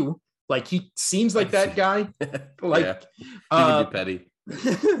ball to you. Like, he seems like that guy. Like, he can be petty.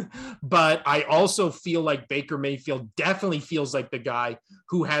 But I also feel like Baker Mayfield definitely feels like the guy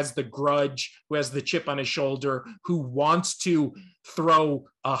who has the grudge, who has the chip on his shoulder, who wants to throw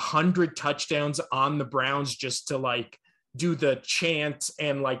 100 touchdowns on the Browns just to like do the chant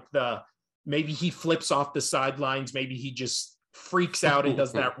and like maybe he flips off the sidelines. Maybe he just freaks out and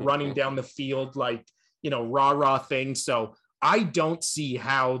does that running down the field, like, rah thing. So I don't see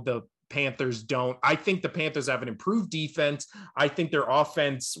how the Panthers don't. I think the Panthers have an improved defense. I think their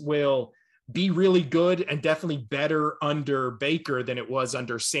offense will be really good and definitely better under Baker than it was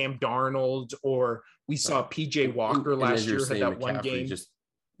under Sam Darnold, or we saw PJ Walker last year had that one game. Just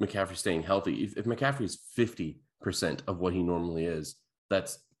McCaffrey staying healthy. If McCaffrey's 50% of what he normally is,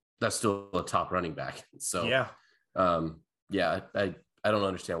 that's still a top running back. So I don't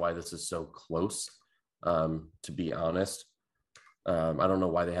understand why this is so close. To be honest. I don't know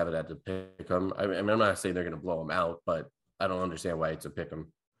why they have it at to pick them. I mean, I'm not saying they're going to blow them out, but I don't understand why it's a pick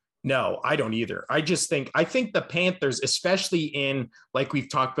them. No, I don't either. I think the Panthers, especially in, like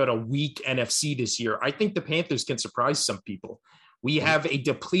we've talked about, a weak NFC this year, I think the Panthers can surprise some people. We have a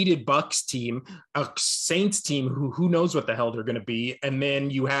depleted Bucs team, a Saints team who knows what the hell they're going to be. And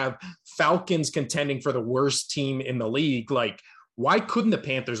then you have Falcons contending for the worst team in the league. Like, why couldn't the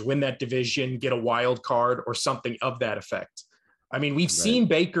Panthers win that division, get a wild card or something of that effect? I mean, we've seen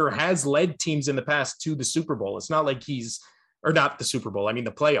Baker has led teams in the past to the Super Bowl. It's not like not the Super Bowl. I mean,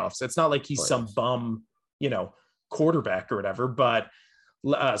 the playoffs. It's not like he's some bum, quarterback or whatever. But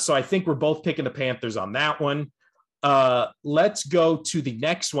so I think we're both picking the Panthers on that one. Let's go to the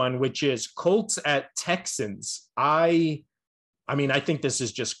next one, which is Colts at Texans. I think this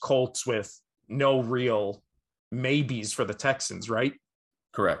is just Colts with no real maybes for the Texans, right?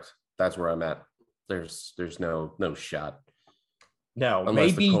 Correct. That's where I'm at. there's no shot. No, Unless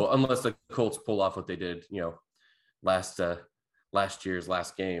maybe unless the Colts pull off what they did, last year's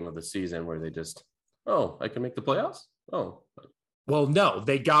last game of the season where they just, I can make the playoffs. Well, no,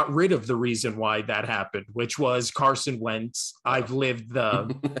 they got rid of the reason why that happened, which was Carson Wentz. I've lived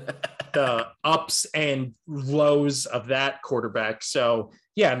the ups and lows of that quarterback. So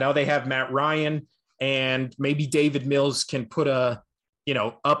yeah, now they have Matt Ryan, and maybe David Mills can put up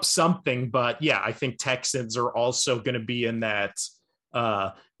something. But yeah, I think Texans are also going to be in that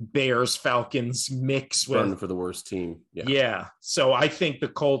Bears Falcons mix with running for the worst team. Yeah. So I think the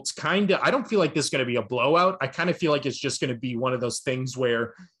Colts I don't feel like this is going to be a blowout. I kind of feel like it's just going to be one of those things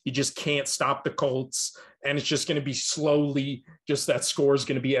where you just can't stop the Colts, and it's just going to be slowly, just that score is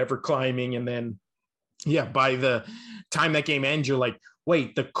going to be ever climbing. And then, by the time that game ends, you're like,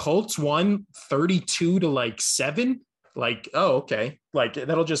 wait, the Colts won 32-7. Like, oh, okay. Like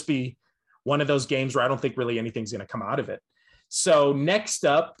that'll just be one of those games where I don't think really anything's going to come out of it. So next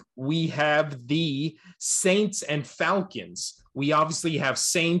up, we have the Saints and Falcons. We obviously have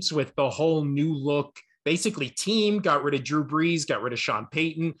Saints with the whole new look, basically team, got rid of Drew Brees, got rid of Sean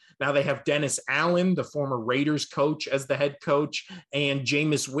Payton. Now they have Dennis Allen, the former Raiders coach, as the head coach, and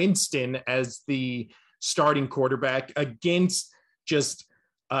Jameis Winston as the starting quarterback against just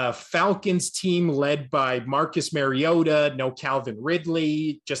a Falcons team led by Marcus Mariota, no Calvin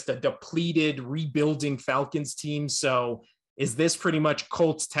Ridley, just a depleted, rebuilding Falcons team. So is this pretty much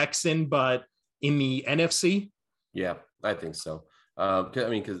Colts Texan, but in the NFC? Yeah, I think so.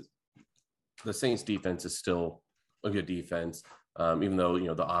 Because the Saints defense is still a good defense, even though,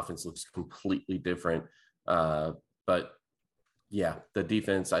 the offense looks completely different. But yeah, the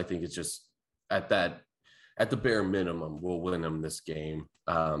defense, I think, is just at the bare minimum will win them this game.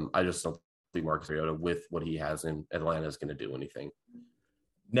 I just don't think Marcus Mariota, with what he has in Atlanta, is going to do anything.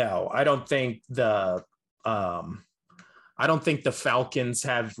 No, I don't think the Falcons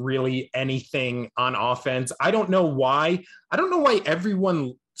have really anything on offense. I don't know why.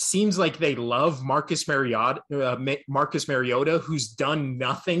 Everyone seems like they love Marcus Mariota, who's done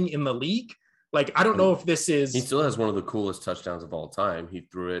nothing in the league. Like, I don't know if this is. He still has one of the coolest touchdowns of all time. He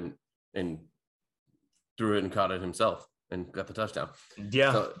threw it and caught it himself and got the touchdown.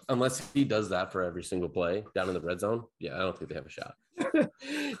 Yeah. So unless he does that for every single play down in the red zone, I don't think they have a shot.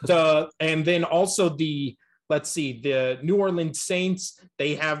 And then also the New Orleans Saints,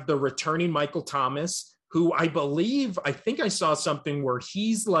 they have the returning Michael Thomas, who I think I saw something where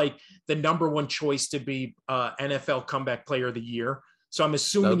he's like the number one choice to be NFL comeback player of the year. So I'm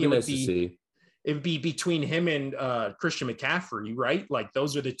assuming it would be between him and Christian McCaffrey, right? Like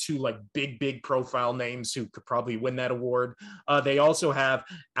those are the two like big profile names who could probably win that award. They also have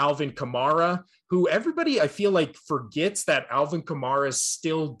Alvin Kamara, who everybody I feel like forgets that Alvin Kamara is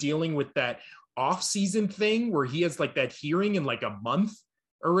still dealing with that off-season thing where he has like that hearing in like a month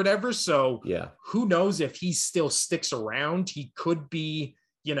or whatever. So who knows if he still sticks around? He could be,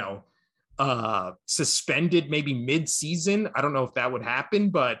 suspended maybe mid-season. I don't know if that would happen,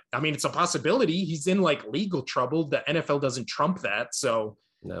 but I mean, it's a possibility. He's in like legal trouble. The NFL doesn't trump that. So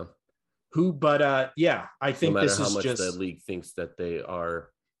no. I think this is how much just the league thinks that they are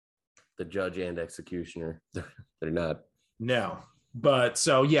the judge and executioner. They're not. No. But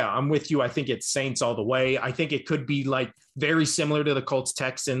so, I'm with you. I think it's Saints all the way. I think it could be like very similar to the Colts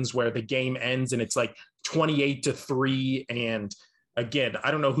Texans where the game ends and it's like 28-3. And again,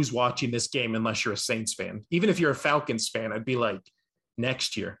 I don't know who's watching this game unless you're a Saints fan. Even if you're a Falcons fan, I'd be like,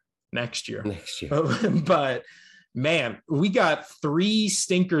 next year. But man, we got 3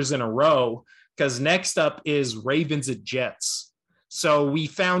 stinkers in a row because next up is Ravens at Jets. So we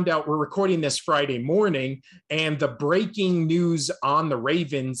found out, we're recording this Friday morning, and the breaking news on the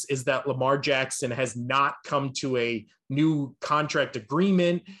Ravens is that Lamar Jackson has not come to a new contract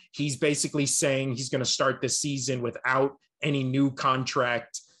agreement. He's basically saying he's going to start the season without any new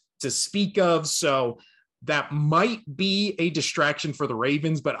contract to speak of. So that might be a distraction for the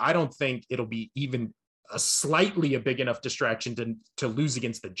Ravens, but I don't think it'll be even a big enough distraction to lose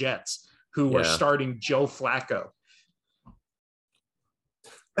against the Jets, who are starting Joe Flacco.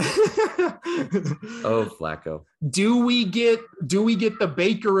 Oh, Flacco. Do we get the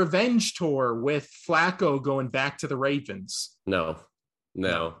Baker revenge tour with Flacco going back to the Ravens? No.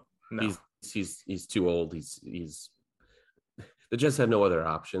 He's too old. He's the Jets had no other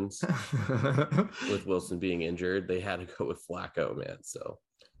options. With Wilson being injured, they had to go with Flacco, man. So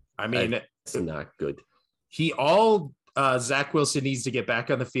I mean, it's not good. Zach Wilson needs to get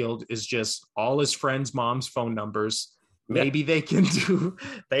back on the field is just all his friends' moms' phone numbers, Maybe they can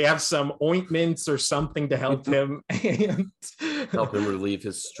they have some ointments or something to help him and help him relieve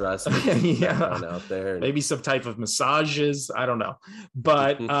his stress. Out there. Maybe some type of massages. I don't know.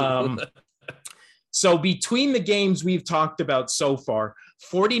 But so between the games we've talked about so far,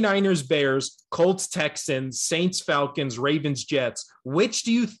 49ers, Bears, Colts, Texans, Saints, Falcons, Ravens, Jets, which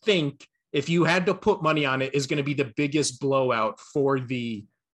do you think, if you had to put money on it, is going to be the biggest blowout for the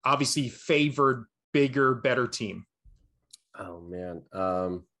obviously favored, bigger, better team? Oh, man.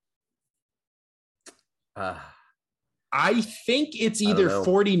 I think it's either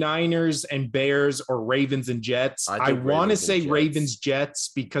 49ers and Bears or Ravens and Jets. I want to say Ravens, Jets,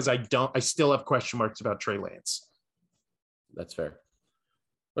 because I still have question marks about Trey Lance. That's fair.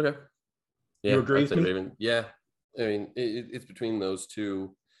 Okay. Yeah, you agree with me? Raven. Yeah. I mean, it's between those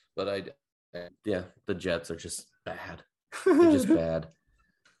two, but the Jets are just bad. They're just bad.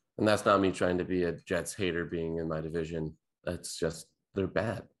 And that's not me trying to be a Jets hater being in my division. That's just, they're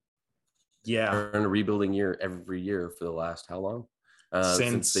bad. Yeah. They're in a rebuilding year every year for the last, how long?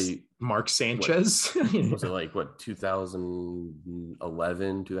 Since Mark Sanchez. Was it like,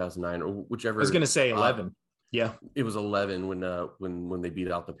 2011, 2009, or whichever? I was going to say 11. Yeah. It was 11 when they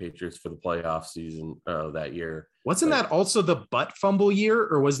beat out the Patriots for the playoff season that year. Wasn't that also the butt fumble year,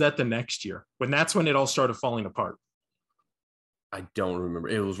 or was that the next year? That's when it all started falling apart. I don't remember.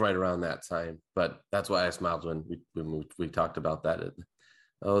 It was right around that time, but that's why I smiled when we talked about that.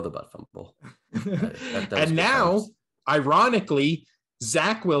 The butt fumble. And now, ironically,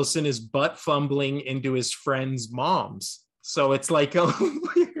 Zach Wilson is butt fumbling into his friend's mom's. So it's like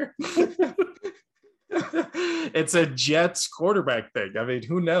it's a Jets quarterback thing. I mean,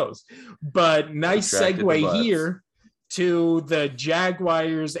 who knows? But nice segue here to the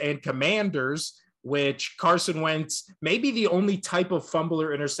Jaguars and Commanders, which Carson Wentz, maybe the only type of fumble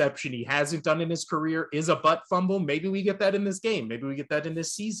or interception he hasn't done in his career is a butt fumble. Maybe we get that in this game. Maybe we get that in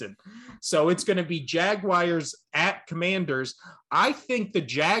this season. So it's going to be Jaguars at Commanders. I think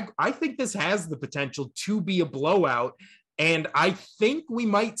this has the potential to be a blowout. And I think we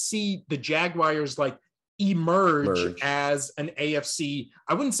might see the Jaguars emerge as an AFC,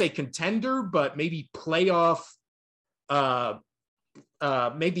 I wouldn't say contender, but maybe playoff,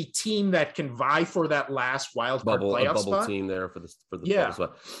 maybe team that can vie for that last wild card playoff spot. Team there for the playoff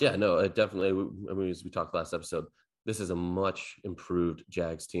spot. Yeah, no, it definitely. I mean, as we talked last episode, this is a much improved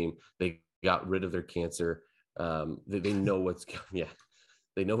Jags team. They got rid of their cancer. They know what's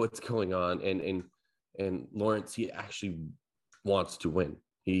they know what's going on, and Lawrence, he actually wants to win.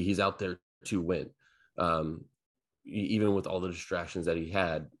 He's out there to win. Even with all the distractions that he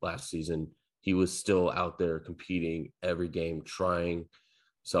had last season, he was still out there competing every game, trying.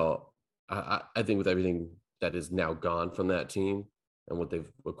 So I think with everything that is now gone from that team and what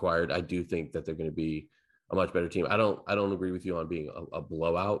they've acquired, I do think that they're going to be a much better team. I don't agree with you on being a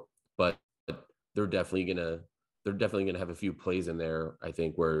blowout, but they're definitely gonna have a few plays in there, I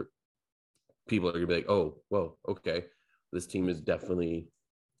think, where people are gonna be like, oh, whoa, okay, this team is definitely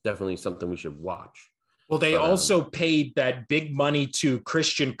something we should watch. Well, they also paid that big money to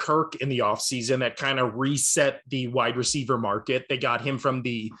Christian Kirk in the offseason that kind of reset the wide receiver market. They got him from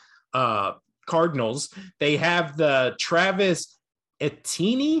the Cardinals. They have the Travis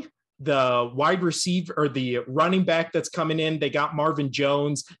Etienne, the wide receiver or the running back that's coming in. They got Marvin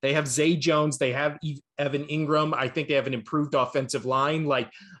Jones. They have Zay Jones. They have Evan Ingram. I think they have an improved offensive line.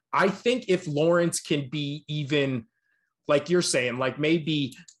 I think if Lawrence can be even, like you're saying,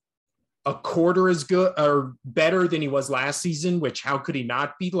 maybe a quarter as good or better than he was last season, which how could he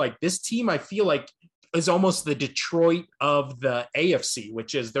not be? This team, I feel like, is almost the Detroit of the AFC,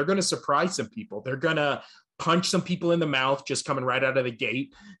 which is they're going to surprise some people. They're going to punch some people in the mouth just coming right out of the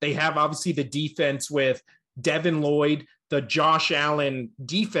gate. They have obviously the defense with Devin Lloyd, the Josh Allen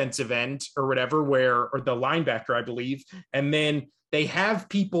defensive end or whatever, or the linebacker, I believe. And then they have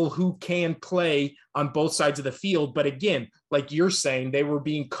people who can play on both sides of the field. But again, like you're saying, they were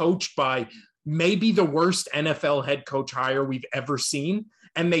being coached by maybe the worst NFL head coach hire we've ever seen.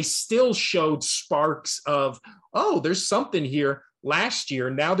 And they still showed sparks of, oh, there's something here last year.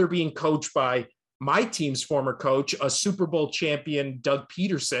 Now they're being coached by my team's former coach, a Super Bowl champion, Doug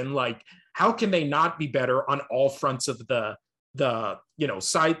Peterson. How can they not be better on all fronts of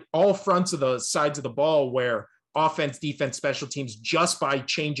all fronts of the sides of the ball, where offense, defense, special teams, just by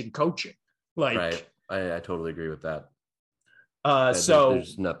changing coaching? Right. I totally agree with that. So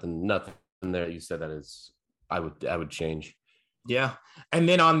there's nothing there you said that is I would change. Yeah. And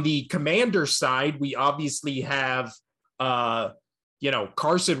then on the Commander side, we obviously have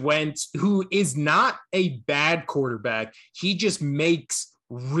Carson Wentz, who is not a bad quarterback. He just makes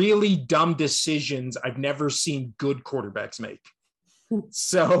really dumb decisions I've never seen good quarterbacks make.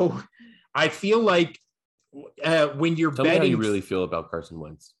 So I feel like when you're Tell me how you betting, really feel about Carson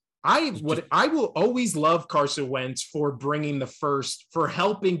Wentz. I will always love Carson Wentz for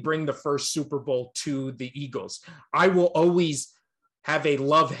helping bring the first Super Bowl to the Eagles. I will always have a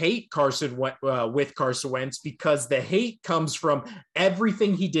love-hate with Carson Wentz, because the hate comes from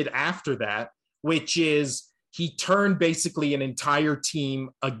everything he did after that, which is he turned basically an entire team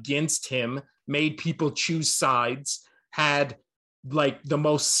against him, made people choose sides, had like the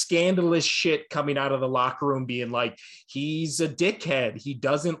most scandalous shit coming out of the locker room, being like, he's a dickhead, he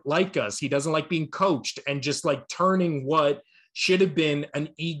doesn't like us, he doesn't like being coached, and just like turning what should have been an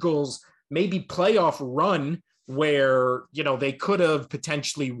Eagles maybe playoff run where, you know, they could have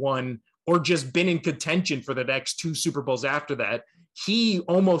potentially won or just been in contention for the next 2 Super Bowls after that. He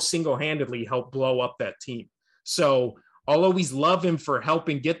almost single-handedly helped blow up that team. So I'll always love him for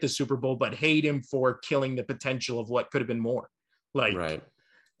helping get the Super Bowl, but hate him for killing the potential of what could have been more. Like, right.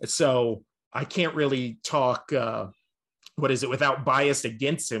 So I can't really talk, without bias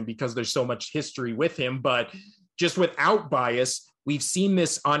against him, because there's so much history with him. But just without bias, we've seen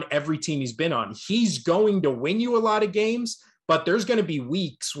this on every team he's been on. He's going to win you a lot of games, but there's going to be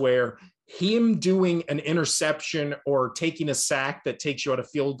weeks where him doing an interception or taking a sack that takes you out of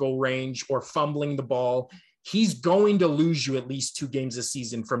field goal range or fumbling the ball, he's going to lose you at least 2 games a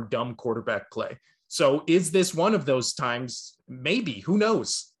season from dumb quarterback play. So is this one of those times? Maybe. Who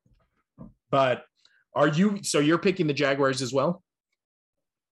knows? But you're picking the Jaguars as well?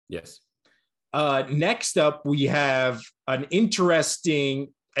 Yes. Next up, we have an interesting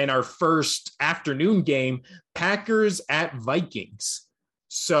and our first afternoon game, Packers at Vikings.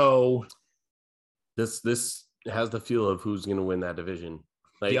 So this has the feel of who's going to win that division.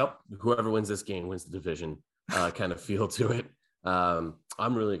 Like, yep. Whoever wins this game wins the division, kind of feel to it. I'm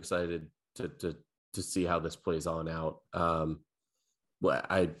really excited to see how this plays on out. Well,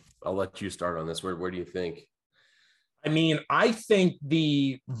 I'll let you start on this. Where do you think? I mean, I think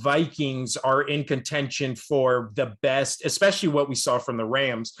the Vikings are in contention for the best, especially what we saw from the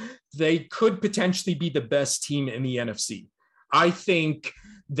Rams. They could potentially be the best team in the NFC. I think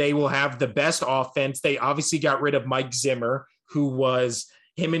they will have the best offense. They obviously got rid of Mike Zimmer,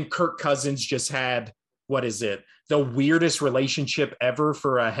 him and Kirk Cousins just had, the weirdest relationship ever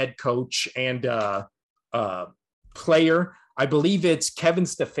for a head coach and player. I believe it's Kevin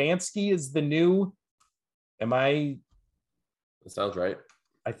Stefanski is the new. That sounds right.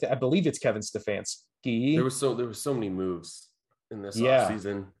 I believe it's Kevin Stefanski. There was so many moves in this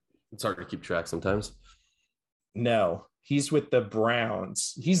offseason. It's hard to keep track sometimes. No, he's with the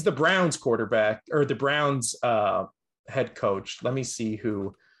Browns. He's the Browns quarterback, or the Browns head coach. Let me see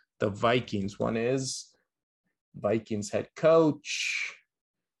who the Vikings one is. Vikings head coach,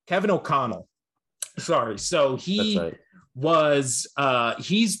 Kevin O'Connell. Sorry. So he's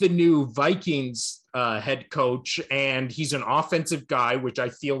the new Vikings head coach, and he's an offensive guy, which I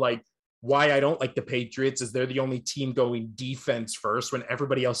feel like why I don't like the Patriots is they're the only team going defense first when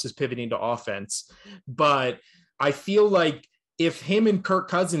everybody else is pivoting to offense. But I feel like if him and Kirk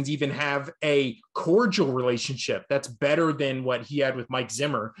Cousins even have a cordial relationship, that's better than what he had with Mike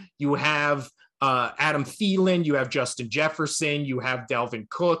Zimmer. You have Adam Thielen, you have Justin Jefferson, you have Dalvin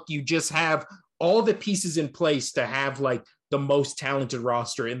Cook, you just have all the pieces in place to have like the most talented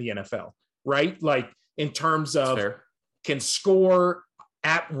roster in the NFL, right? Like in terms of can score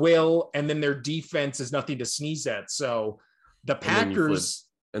at will, and then their defense is nothing to sneeze at. So the Packers,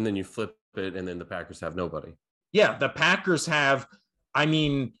 and then you flip it, and then the Packers have nobody. Yeah, the Packers have,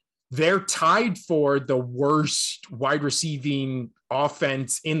 they're tied for the worst wide receiving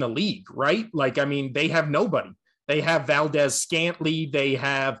offense in the league, right? Like, they have nobody. They have Valdez-Scantling. They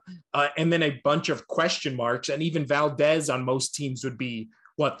have, and then a bunch of question marks. And even Valdez on most teams would be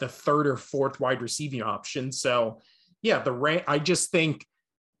the 3rd or 4th wide receiving option. So, yeah, I just think,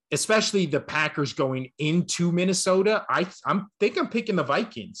 especially the Packers going into Minnesota, I think I'm picking the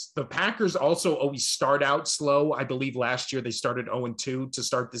Vikings. The Packers also always start out slow. I believe last year they started 0-2 to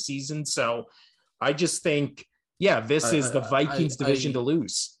start the season. So I just think, this is the Vikings division to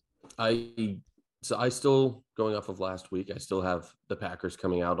lose. So I still, going off of last week, I still have the Packers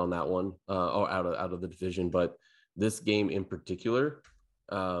coming out on that one, or out of the division. But this game in particular,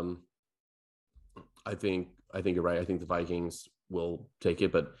 I think you're right. I think the Vikings will take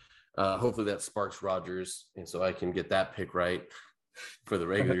it, but hopefully that sparks Rodgers, and so I can get that pick right for the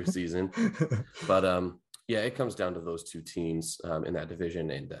regular season. But it comes down to those 2 teams in that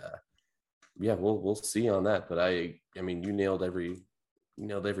division, and we'll see on that. But I mean, you nailed every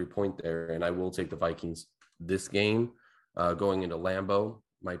point there, and I will take the Vikings this game. Going into Lambeau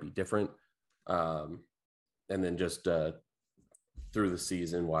might be different. And then just through the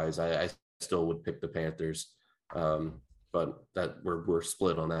season wise, I still would pick the Panthers. But that we're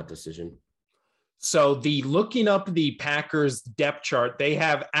split on that decision. So looking up the Packers depth chart, they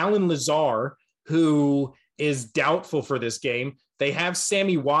have Alan Lazar, who is doubtful for this game. They have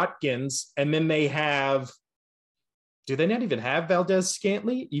Sammy Watkins, and then they have, do they not even have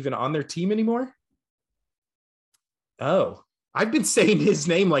Valdez-Scantling even on their team anymore? Oh, I've been saying his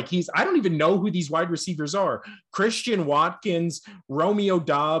name like I don't even know who these wide receivers are. Christian Watkins, Romeo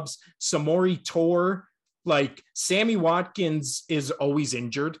Doubs, Samori Tor. Like, Sammy Watkins is always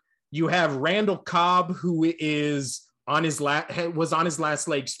injured. You have Randall Cobb, who was on his last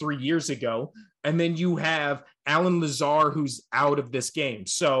legs 3 years ago. And then you have Alan Lazar, who's out of this game.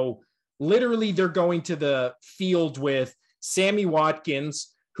 So literally they're going to the field with Sammy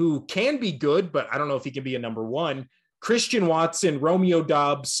Watkins, who can be good, but I don't know if he can be a number one. Christian Watson, Romeo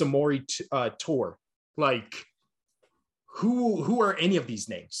Doubs, Samori Tor. Like, who are any of these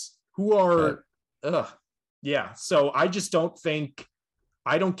names? Who are, yeah. So I just don't think,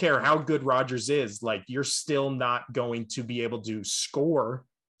 I don't care how good Rodgers is, like, you're still not going to be able to score.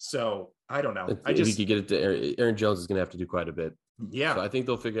 So I don't know. If he could get it to Aaron Jones is going to have to do quite a bit. Yeah. So I think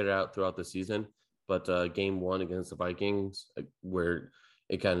they'll figure it out throughout the season. But game one against the Vikings, where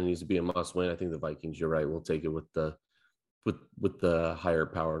it kind of needs to be a must win, I think the Vikings, you're right, will take it with the higher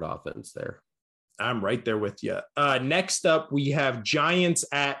powered offense there. I'm right there with you. Next up, we have Giants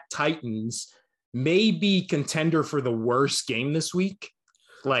at Titans. Maybe contender for the worst game this week.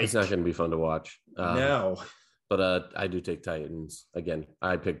 Like, it's not going to be fun to watch. No. But I do take Titans. Again,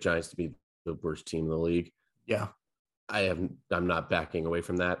 I picked Giants to be the worst team in the league. Yeah. I'm not backing away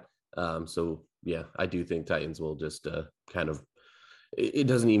from that. So yeah, I do think Titans will just kind of, they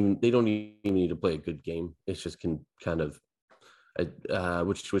don't even need to play a good game. It's just can kind of,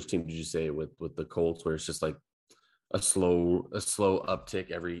 which team did you say with the Colts, where it's just like a slow uptick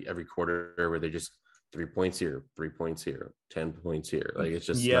every quarter, where they just 3 points here, 3 points here, 10 points here. Like, it's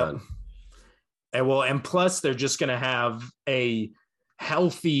just not. And plus they're just going to have a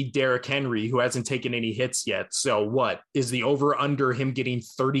healthy Derrick Henry who hasn't taken any hits yet. So what is the over under him getting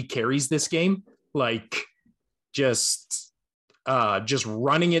 30 carries this game? Like, just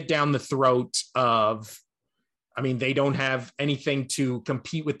running it down the throat of, I mean, they don't have anything to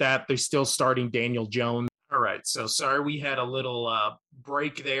compete with that. They're still starting Daniel Jones. All right. So sorry, we had a little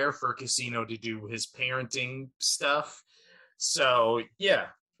break there for Casino to do his parenting stuff. So yeah,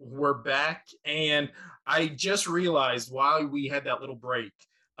 we're back. And I just realized while we had that little break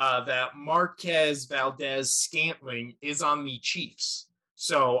that Marquez Valdez-Scantling is on the Chiefs.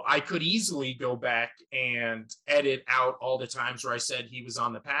 So I could easily go back and edit out all the times where I said he was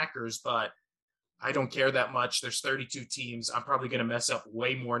on the Packers, but I don't care that much. There's 32 teams. I'm probably going to mess up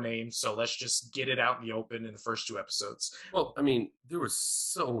way more names. So let's just get it out in the open in the first 2 episodes. Well, I mean, there was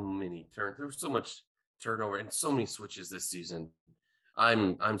so many turns. There was so much turnover and so many switches this season.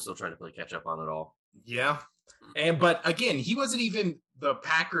 I'm still trying to play catch up on it all. Yeah. But again, he wasn't even the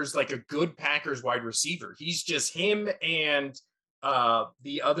Packers, like a good Packers wide receiver. He's just him and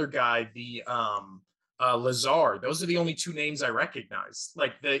the other guy, the Lazar. Those are the only 2 names I recognize.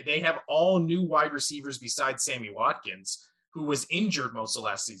 Like, they have all new wide receivers besides Sammy Watkins, who was injured most of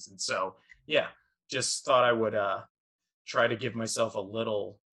last season. So yeah, just thought I would try to give myself a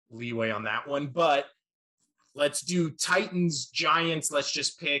little leeway on that one. But let's do Titans, Giants. Let's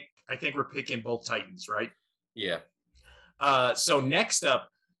just pick. I think we're picking both Titans, right? Yeah. So next up,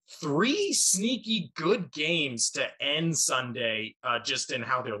 3 sneaky good games to end Sunday, just in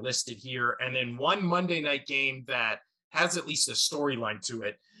how they're listed here. And then 1 Monday night game that has at least a storyline to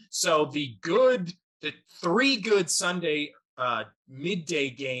it. So the 3 good Sunday midday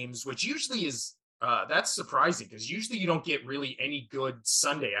games, which usually is, that's surprising because usually you don't get really any good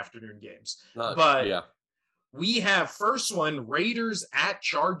Sunday afternoon games. But yeah, we have first one, Raiders at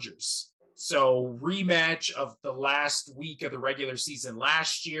Chargers. So rematch of the last week of the regular season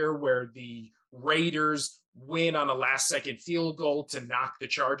last year, where the Raiders win on a last-second field goal to knock the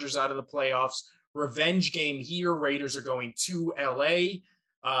Chargers out of the playoffs. Revenge game here. Raiders are going to LA.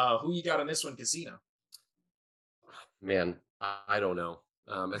 Who you got on this one, Casino? Man, I don't know.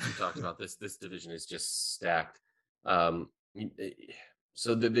 As we talked about, this division is just stacked.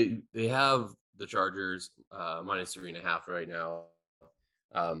 So they have the Chargers minus 3.5 right now.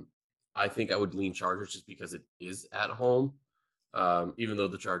 I think I would lean Chargers just because it is at home, even though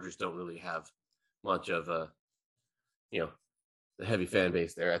the Chargers don't really have much of a, the heavy fan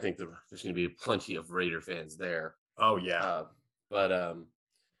base there. I think there's going to be plenty of Raider fans there. Oh yeah. But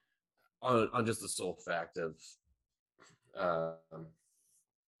on just the sole fact of that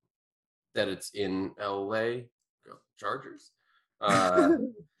it's in LA. Go Chargers.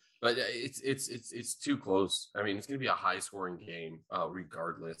 But it's too close. I mean, it's going to be a high scoring game,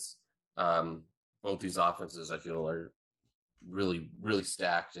 regardless. Both these offenses, I feel, are really, really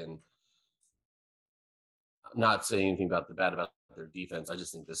stacked, and I'm not saying anything bad about their defense. I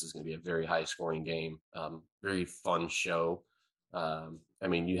just think this is going to be a very high scoring game, very fun show. I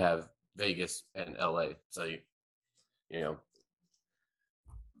mean, you have Vegas and LA, so you know,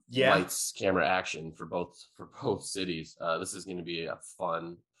 lights, camera, action for both cities. This is going to be a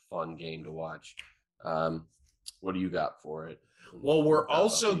fun game to watch. What do you got for it? Well, we're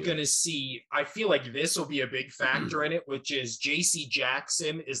also going to see, I feel like this will be a big factor in it, which is JC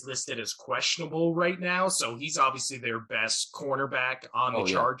Jackson is listed as questionable right now. So he's obviously their best cornerback on the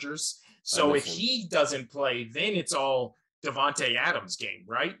Chargers. So if he doesn't play, then it's all Davante Adams' game,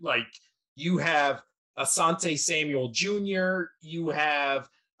 right? Like you have Asante Samuel Jr., you have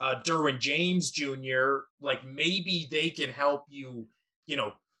Derwin James Jr., like maybe they can help you,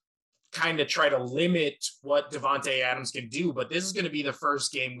 kind of try to limit what Davante Adams can do. But this is going to be the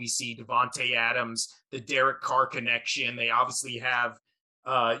first game we see Davante Adams, the Derek Carr connection. They obviously have,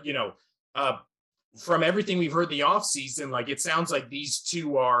 from everything we've heard the offseason, like it sounds like these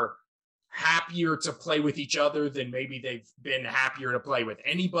two are happier to play with each other than maybe they've been happier to play with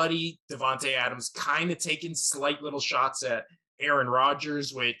anybody. Davante Adams kind of taking slight little shots at Aaron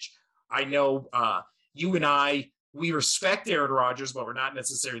Rodgers, which I know you and we respect Aaron Rodgers, but we're not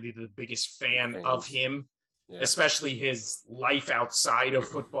necessarily the biggest fan of him, especially his life outside of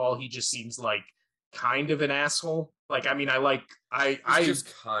football. He just seems like kind of an asshole. Like, I mean,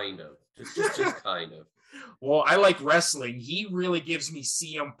 just kind of. Well, I like wrestling. He really gives me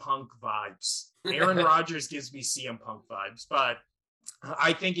CM Punk vibes. Aaron Rodgers gives me CM Punk vibes. But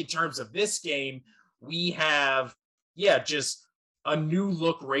I think in terms of this game, we have, just a new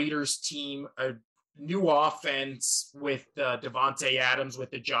look Raiders team, a new offense with Davante Adams,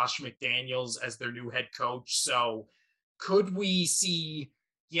 with the Josh McDaniels as their new head coach. So could we see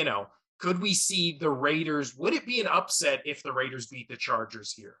the Raiders? Would it be an upset if the Raiders beat the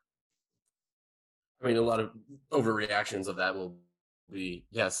Chargers here? I mean, a lot of overreactions of that will be,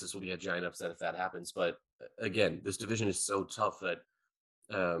 yes, this will be a giant upset if that happens. But again, this division is so tough that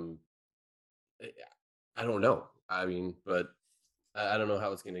I don't know. I mean, but I don't know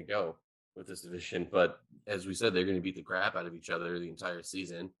how it's going to go with this division. But as we said, they're going to beat the crap out of each other the entire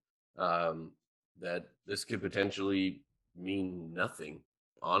season. That this could potentially mean nothing,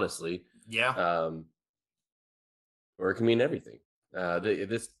 honestly. Yeah. Or it can mean everything.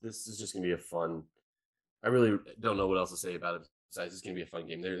 This is just going to be a fun. I really don't know what else to say about it besides it's going to be a fun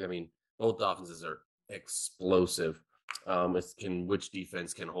game. I mean, both offenses are explosive. Which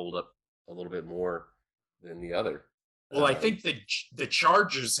defense can hold up a little bit more than the other? Well, I think the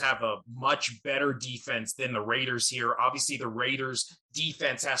Chargers have a much better defense than the Raiders here. Obviously, the Raiders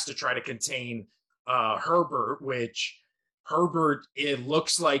defense has to try to contain Herbert, which Herbert, it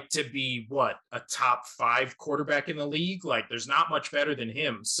looks like to be a top 5 quarterback in the league. Like there's not much better than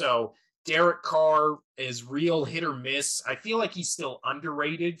him. So Derek Carr is real hit or miss. I feel like he's still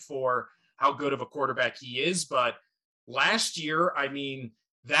underrated for how good of a quarterback he is. But last year, I mean,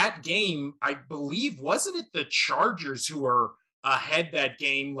 that game, I believe, wasn't it the Chargers who were ahead that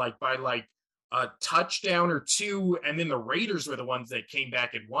game by a touchdown or two, and then the Raiders were the ones that came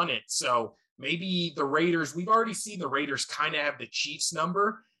back and won it. So maybe the Raiders, we've already seen the Raiders kind of have the Chiefs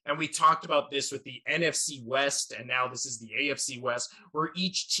number, and we talked about this with the NFC West, and now this is the AFC West, where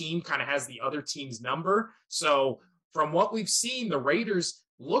each team kind of has the other team's number. So from what we've seen, the Raiders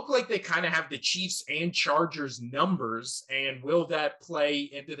look like they kind of have the Chiefs and Chargers numbers. And will that play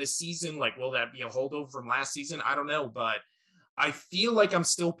into the season? Like, will that be a holdover from last season? I don't know, but I feel like I'm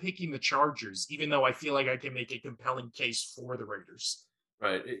still picking the Chargers, even though I feel like I can make a compelling case for the Raiders.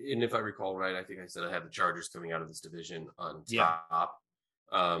 Right. And if I recall right, I think I said I had the Chargers coming out of this division on top.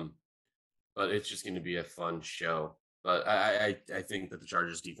 But it's just going to be a fun show. But I think that the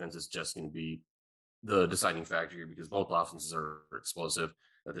Chargers defense is just going to be the deciding factor here because both offenses are explosive,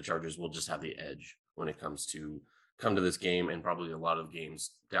 that the Chargers will just have the edge when it comes to come to this game and probably a lot of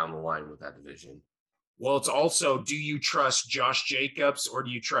games down the line with that division. Well, it's also, do you trust Josh Jacobs or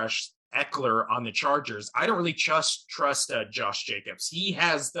do you trust Eckler on the Chargers? I don't really trust Josh Jacobs. He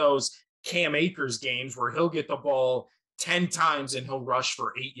has those Cam Akers games where he'll get the ball 10 times and he'll rush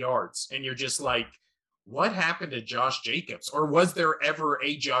for 8 yards. And you're just like, what happened to Josh Jacobs? Or was there ever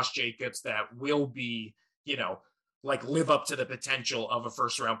a Josh Jacobs that will be, live up to the potential of a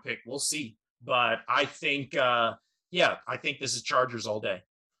first round pick? We'll see. But I think, I think this is Chargers all day.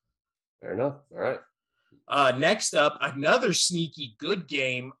 Fair enough. All right. Next up, another sneaky good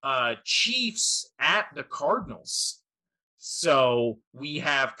game. Chiefs at the Cardinals. So we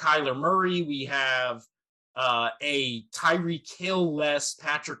have Kyler Murray. We have a Tyreek Hill less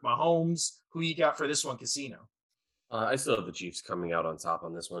Patrick Mahomes. Who you got for this one, Casino? I still have the Chiefs coming out on top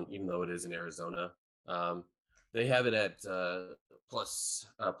on this one, even though it is in Arizona. They have it at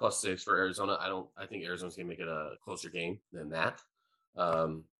 +6 for Arizona. I think Arizona's going to make it a closer game than that.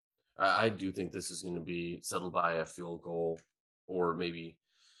 I do think this is going to be settled by a field goal or maybe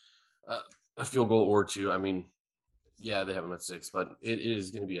a field goal or two. I mean, yeah, they have them at 6, but it is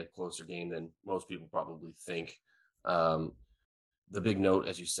going to be a closer game than most people probably think. The big note,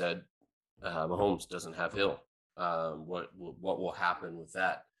 as you said, Mahomes doesn't have Hill. What will happen with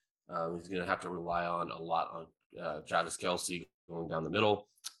that? He's going to have to rely on a lot on Travis Kelce going down the middle.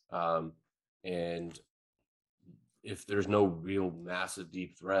 And if there's no real massive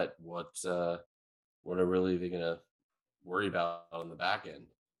deep threat, what are really they going to worry about on the back end?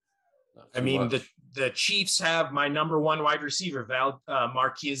 I mean, the Chiefs have my number one wide receiver,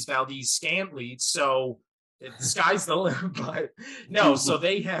 Marquez Valdez-Scantling. So the sky's the limit. But no, so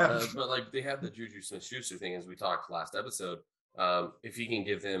they have. But like they have the Juju Smith-Schuster thing, as we talked last episode. If he can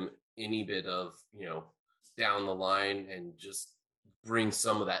give them any bit of down the line and just bring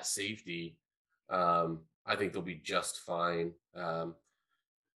some of that safety, I think they'll be just fine.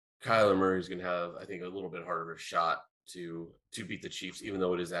 Kyler Murray is going to have, I think, a little bit harder of a shot to beat the Chiefs, even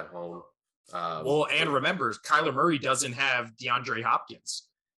though it is at home. And remember, Kyler Murray doesn't have DeAndre Hopkins.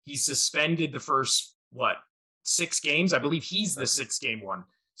 He's suspended the first 6 games. I believe he's the 6-game one.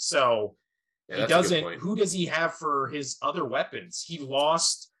 So he doesn't. Who does he have for his other weapons? He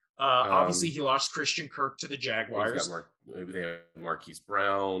lost. Obviously, he lost Christian Kirk to the Jaguars. Maybe they have Marquise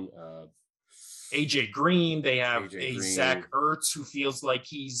Brown. AJ Green. They have Zach Ertz, who feels like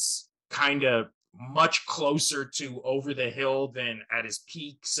he's kind of much closer to over the hill than at his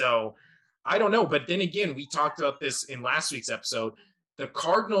peak. So I don't know. But then again, we talked about this in last week's episode. The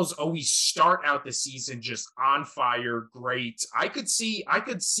Cardinals always start out the season just on fire, great. I could see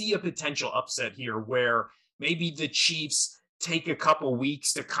a potential upset here where maybe the Chiefs take a couple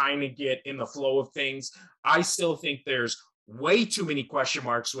weeks to kind of get in the flow of things. I still think there's way too many question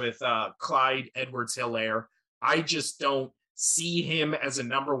marks with Clyde Edwards-Helaire. I just don't see him as a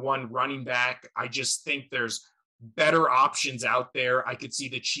number one running back. I just think there's better options out there. I could see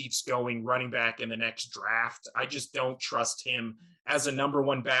the Chiefs going running back in the next draft. I just don't trust him as a number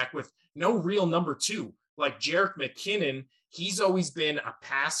one back with no real number two. Like Jerick McKinnon, he's always been a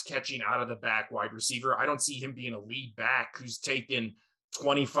pass catching out of the back wide receiver. I don't see him being a lead back who's taken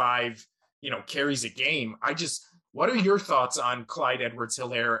 25, carries a game. What are your thoughts on Clyde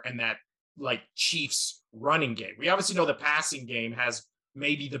Edwards-Helaire and that Chiefs running game? We obviously know the passing game has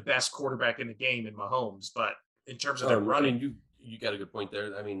maybe the best quarterback in the game in Mahomes, but in terms of their running, you got a good point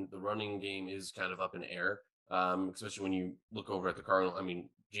there. I mean, the running game is kind of up in air, especially when you look over at the Cardinals. I mean,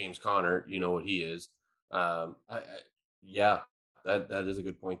 James Conner, you know what he is. That is a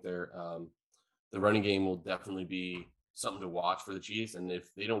good point there. The running game will definitely be something to watch for the Chiefs, and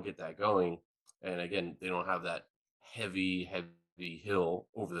if they don't get that going, and again, they don't have that heavy hill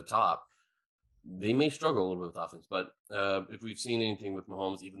over the top, they may struggle a little bit with offense. But if we've seen anything with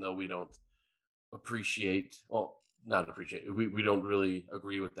Mahomes, even though we don't we don't really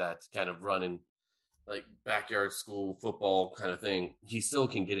agree with that kind of running like backyard school football kind of thing, he still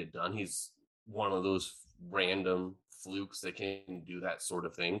can get it done. He's one of those random flukes that can do that sort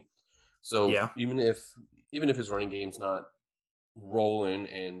of thing. So yeah, even if his running game's not rolling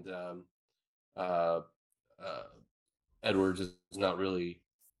and Edwards is not really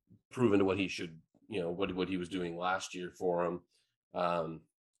proven to what he should, what he was doing last year for him,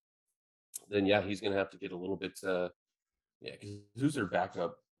 then yeah, he's going to have to get a little bit. Because who's their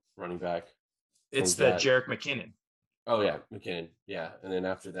backup running back? It's the Jerick McKinnon. Oh yeah, McKinnon. Yeah, and then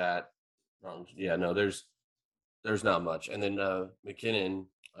after that, there's not much. And then McKinnon,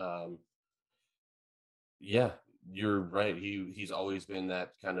 you're right. He's always been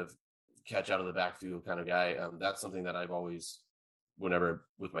that kind of catch out of the backfield kind of guy. That's something that I've always, whenever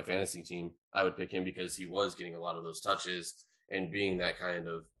with my fantasy team, I would pick him because he was getting a lot of those touches and being that kind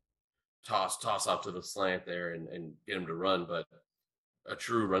of toss off to the slant there and get him to run. But a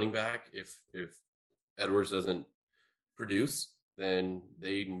true running back, if Edwards doesn't produce, then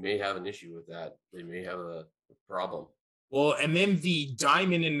they may have an issue with that. They may have a problem. Well, and then the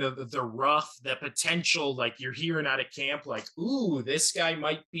diamond in the rough, the potential, like you're hearing out of camp, like, ooh, this guy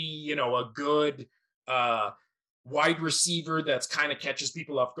might be, a good wide receiver that's kind of catches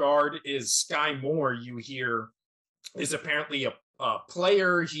people off guard, is Sky Moore, you hear, is apparently a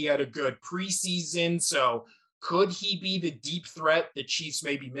player. He had a good preseason. So could he be the deep threat the Chiefs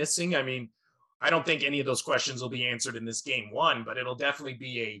may be missing? I mean, I don't think any of those questions will be answered in this game one, but it'll definitely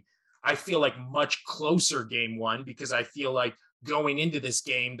be I feel like, much closer game one, because I feel like going into this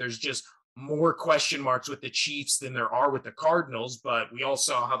game, there's just more question marks with the Chiefs than there are with the Cardinals. But we all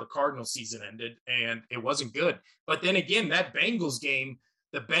saw how the Cardinals season ended, and it wasn't good. But then again, that Bengals game,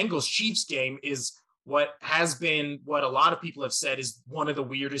 the Bengals Chiefs game, is what has been what a lot of people have said is one of the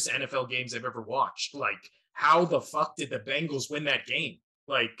weirdest NFL games I've ever watched. Like, how the fuck did the Bengals win that game?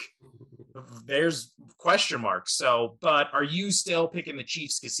 Like, there's question marks. So, but are you still picking the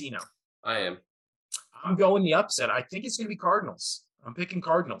Chiefs casino? I am. I'm going the upset. I think it's going to be Cardinals. I'm picking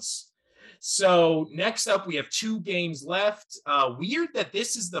Cardinals. So next up, we have 2 games left. Weird that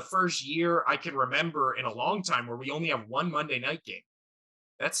this is the first year I can remember in a long time where we only have one Monday night game.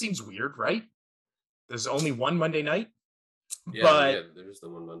 That seems weird, right? There's only one Monday night. Yeah, there's the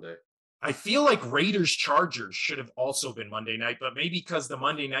one Monday. I feel like Raiders Chargers should have also been Monday night, but maybe because the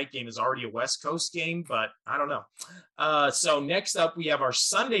Monday night game is already a West Coast game, but I don't know. So next up, we have our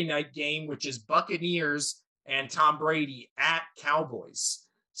Sunday night game, which is Buccaneers and Tom Brady at Cowboys.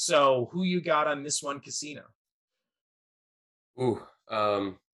 So who you got on this one, Casino? Ooh,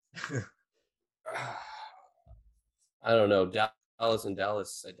 I don't know.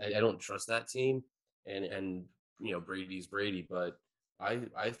 Dallas. I don't trust that team, and Brady's Brady, but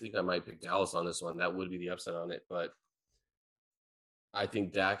I think I might pick Dallas on this one. That would be the upset on it, but I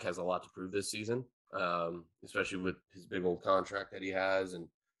think Dak has a lot to prove this season, especially with his big old contract that he has. And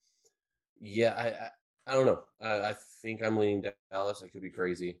yeah, I don't know. I think I'm leaning Dallas. I could be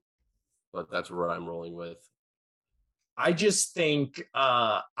crazy, but that's what I'm rolling with. I just think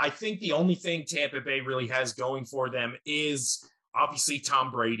the only thing Tampa Bay really has going for them is obviously Tom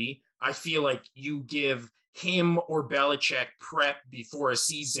Brady. I feel like you give him or Belichick prep before a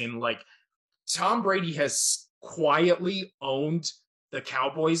season. Like, Tom Brady has quietly owned the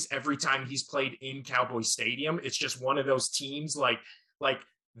Cowboys every time he's played in Cowboy Stadium. It's just one of those teams like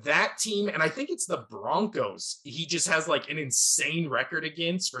that team. And I think it's the Broncos. He just has like an insane record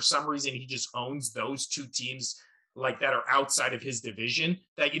against. For some reason, he just owns those 2 teams like that are outside of his division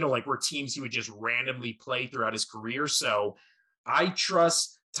that, like, were teams he would just randomly play throughout his career. So I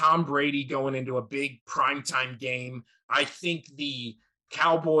trust Tom Brady going into a big primetime game. I think the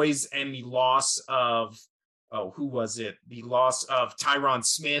Cowboys and the loss of, who was it? The loss of Tyron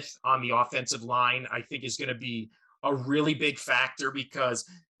Smith on the offensive line, I think, is going to be a really big factor, because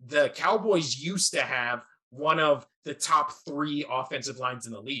the Cowboys used to have one of the top 3 offensive lines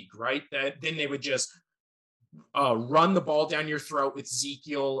in the league, right? That then they would just run the ball down your throat with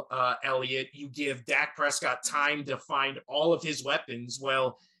Ezekiel Elliott. You give Dak Prescott time to find all of his weapons.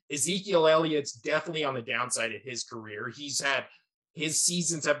 Well, Ezekiel Elliott's definitely on the downside of his career. His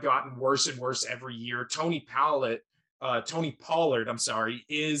seasons have gotten worse and worse every year. Tony Pollard,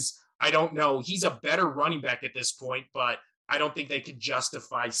 is, I don't know, he's a better running back at this point, but I don't think they could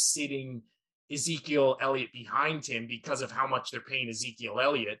justify sitting Ezekiel Elliott behind him because of how much they're paying Ezekiel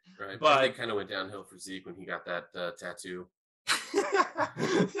Elliott. Right. But it kind of went downhill for Zeke when he got that tattoo.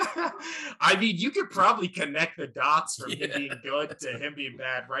 I mean, you could probably connect the dots from him being good to him being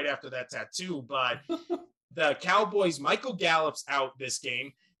bad right after that tattoo. But the Cowboys, Michael Gallup's out this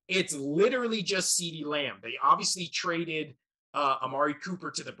game. It's literally just CeeDee Lamb. They obviously traded Amari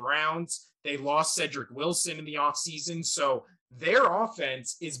Cooper to the Browns. They lost Cedric Wilson in the offseason. So their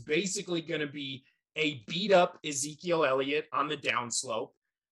offense is basically going to be a beat up Ezekiel Elliott on the downslope,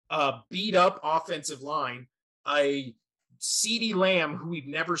 a beat up offensive line, a CeeDee Lamb, who we've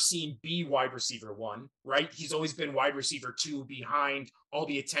never seen be wide receiver 1, right? He's always been wide receiver 2 behind all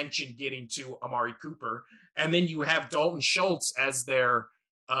the attention getting to Amari Cooper. And then you have Dalton Schultz as their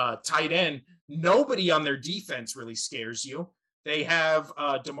tight end. Nobody on their defense really scares you. They have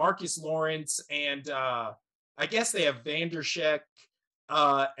DeMarcus Lawrence and I guess they have Vandershek,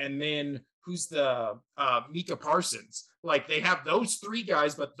 and then who's the Micah Parsons. Like, they have those 3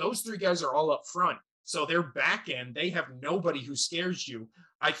 guys, but those 3 guys are all up front. So their back end, they have nobody who scares you.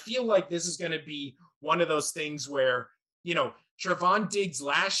 I feel like this is going to be one of those things where, Trevon Diggs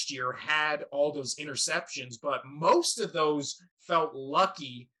last year had all those interceptions, but most of those felt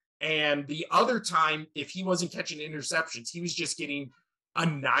lucky. And the other time, if he wasn't catching interceptions, he was just getting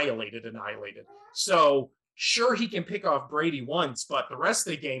annihilated. So sure, he can pick off Brady once, but the rest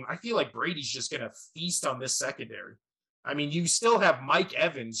of the game, I feel like Brady's just going to feast on this secondary. I mean, you still have Mike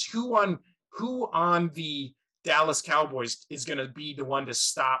Evans. Who on the Dallas Cowboys is going to be the one to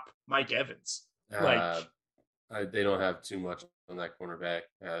stop Mike Evans? They don't have too much on that cornerback.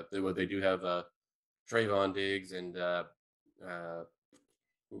 They do have Trayvon Diggs and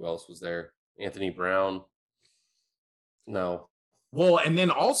Who else was there? Anthony Brown. No. Well, and then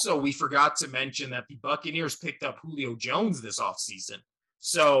also we forgot to mention that the Buccaneers picked up Julio Jones this offseason.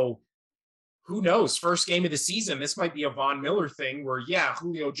 So who knows? First game of the season, this might be a Von Miller thing where, yeah,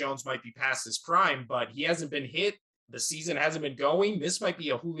 Julio Jones might be past his prime, but he hasn't been hit. The season hasn't been going. This might be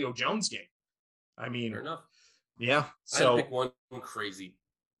a Julio Jones game. I mean, fair enough. Yeah. So I had to pick one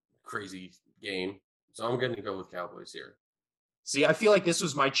crazy game. So I'm going to go with Cowboys here. See, I feel like this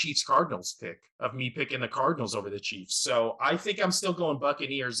was my Chiefs Cardinals pick of me picking the Cardinals over the Chiefs. So I think I'm still going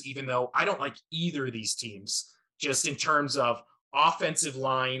Buccaneers, even though I don't like either of these teams, just in terms of offensive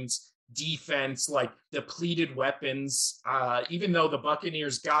lines, defense, like depleted weapons, even though the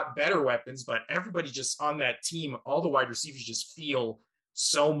Buccaneers got better weapons, but everybody just on that team, all the wide receivers just feel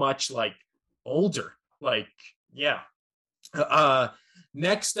so much like older. Like, yeah.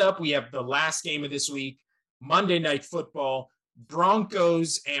 Next up, we have the last game of this week, Monday Night Football.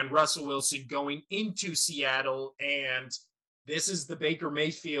 Broncos and Russell Wilson going into Seattle, and this is the Baker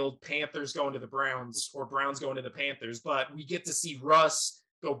Mayfield Panthers going to the Browns, or Browns going to the Panthers, but we get to see Russ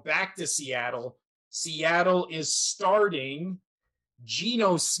go back to Seattle. Seattle is starting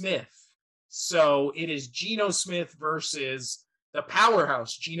Geno Smith. So it is Geno Smith versus the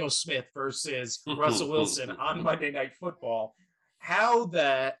powerhouse Geno Smith versus Russell Wilson on Monday Night Football.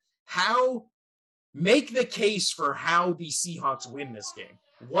 Make the case for how the Seahawks win this game.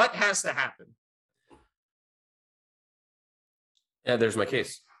 What has to happen? Yeah, there's my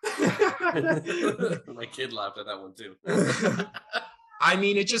case. My kid laughed at that one too. I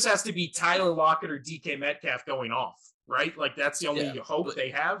mean, it just has to be Tyler Lockett or DK Metcalf going off, right? Like that's the only hope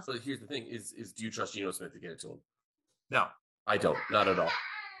they have. But here's the thing: is do you trust Geno Smith to get it to him? No, I don't. Not at all.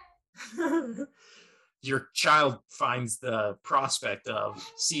 Your child finds the prospect of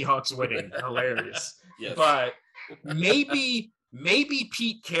Seahawks winning hilarious. Yes. But maybe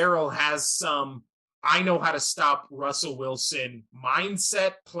Pete Carroll has some I know how to stop Russell Wilson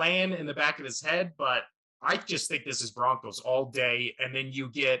mindset plan in the back of his head, but I just think this is Broncos all day. And then you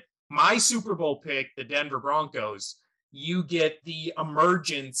get my Super Bowl pick, the Denver Broncos. You get the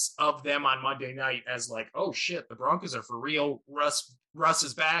emergence of them on Monday night as like, oh shit, the Broncos are for real. Russ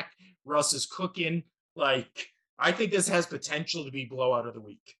is back. Russ is cooking. Like, I think this has potential to be blowout of the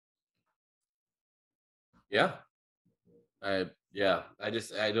week. Yeah. I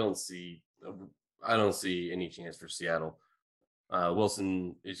don't see any chance for Seattle.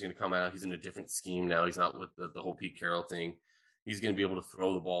 Wilson is going to come out. He's in a different scheme now. He's not with the whole Pete Carroll thing. He's going to be able to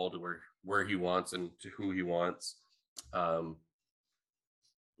throw the ball to where he wants and to who he wants. I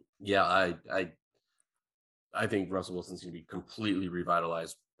think Russell Wilson's going to be completely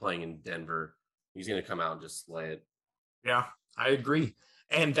revitalized playing in Denver. He's going to come out and just slay it. Yeah, I agree.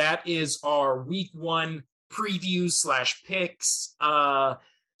 And that is our week 1 preview / picks.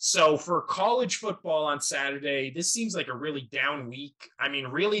 So for college football on Saturday, this seems like a really down week. I mean,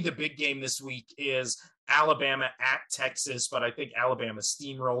 really the big game this week is Alabama at Texas, but I think Alabama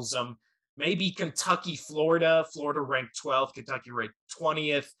steamrolls them. Maybe Kentucky, Florida ranked 12th, Kentucky ranked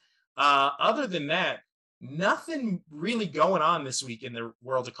 20th. Other than that, nothing really going on this week in the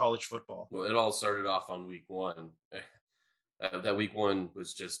world of college football. Well, it all started off on week 1. That week 1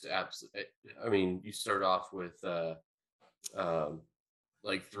 was just absolute. I mean, you start off with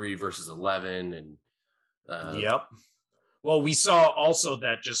like 3 versus 11, and yep. Well, we saw also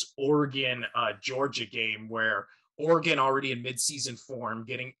that just Oregon Georgia game where Oregon already in midseason form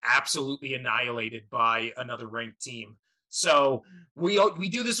getting absolutely annihilated by another ranked team. So we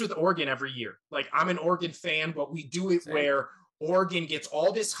do this with Oregon every year. Like, I'm an Oregon fan, but we do it where Oregon gets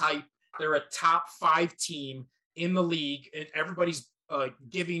all this hype. They're a top 5 team in the league, and everybody's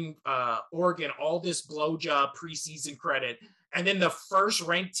giving Oregon all this blowjob preseason credit. And then the first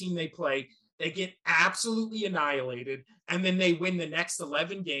ranked team they play, they get absolutely annihilated. And then they win the next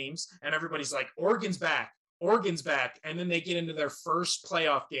 11 games, and everybody's like, Oregon's back. And then they get into their first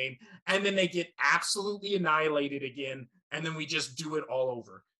playoff game, and then they get absolutely annihilated again. And then we just do it all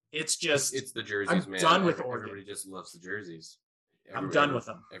over. It's the jerseys, I'm man. Done with Oregon. Everybody just loves the jerseys. I'm done with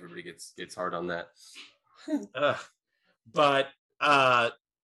them. Everybody gets hard on that.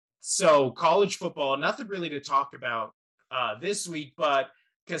 So college football, nothing really to talk about this week, but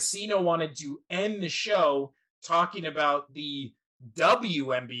Casino wanted to end the show talking about the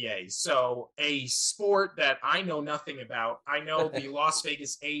WNBA. So a sport that I know nothing about. I know the Las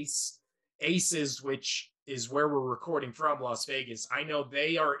Vegas Aces, which is where we're recording from, Las Vegas. I know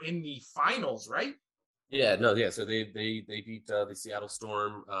they are in the finals, right? So they beat the Seattle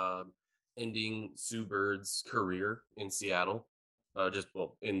Storm, ending Sue Bird's career in Seattle.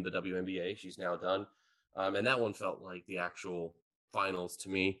 In the WNBA, she's now done. And that one felt like the actual finals to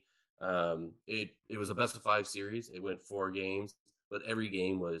me. It was a best of 5 series. It went 4 games, but every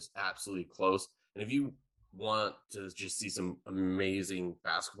game was absolutely close. And if you want to just see some amazing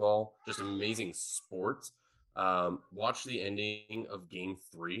basketball, just amazing sports, watch the ending of Game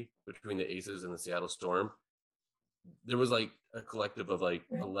 3 between the Aces and the Seattle Storm. There was like a collective of like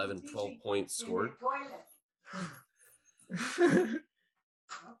 11, 12 points scored. I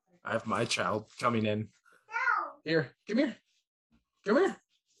have my child coming in. Here, come here. Come here.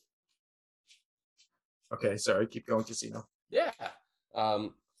 Okay, sorry. Keep going, Casino. Yeah.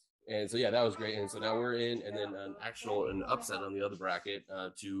 And so, yeah, that was great. And so now we're in, and then an upset on the other bracket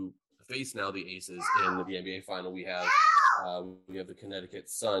to face now the Aces in the NBA final. We have the Connecticut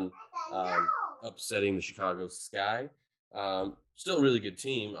Sun upsetting the Chicago Sky. Still a really good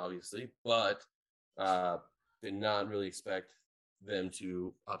team, obviously, but did not really expect them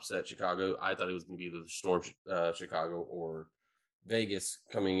to upset Chicago. I thought it was going to be the Storm, Chicago, or Vegas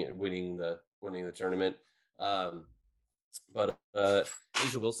coming and winning the tournament. But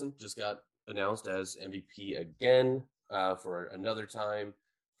Asia Wilson just got announced as MVP again for another time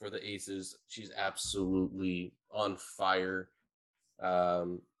for the Aces. She's absolutely on fire.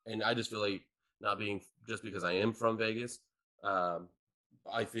 And I just feel like, not being just because I am from Vegas, I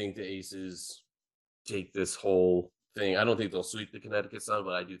think the Aces take this whole thing. I don't think they'll sweep the Connecticut Sun,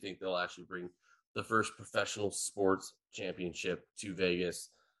 but I do think they'll actually bring the first professional sports championship to Vegas.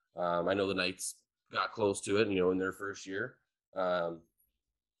 I know the Knights got close to it, in their first year. But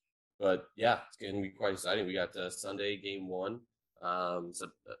yeah, it's going to be quite exciting. We got Sunday game 1.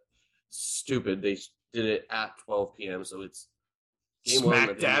 Stupid. They did it at 12 p.m. So it's game smack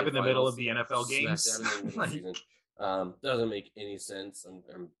 1 dab in the middle of the NFL games. Smack dab in the middle of the season. Doesn't make any sense.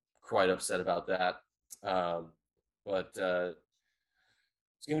 I'm quite upset about that. But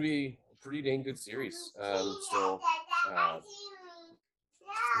it's going to be a pretty dang good series. So I'm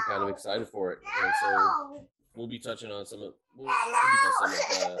kind of excited for it. And so we'll be touching on some of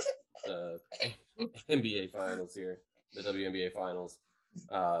the NBA finals here, the WNBA finals.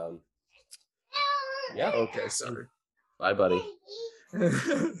 Yeah. Okay. Sorry. Bye, buddy.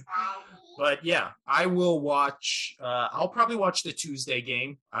 But yeah, I will watch. I'll probably watch the Tuesday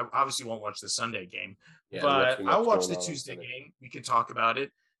game. I obviously won't watch the Sunday game, but I'll watch the Tuesday game. We can talk about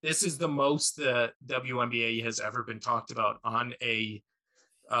it. This is the most the WNBA has ever been talked about on a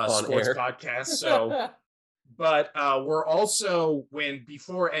sports podcast. So, but we're also,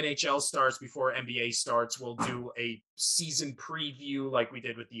 before NHL starts, before NBA starts, we'll do a season preview like we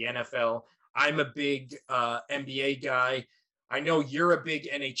did with the NFL. I'm a big NBA guy. I know you're a big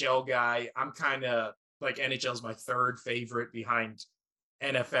NHL guy. I'm kind of like, NHL is my third favorite behind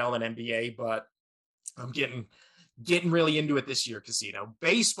NFL and NBA, but I'm getting really into it this year, Casino.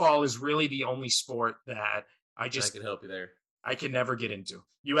 Baseball is really the only sport that I can help you there. I can never get into.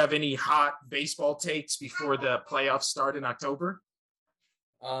 You have any hot baseball takes before the playoffs start in October?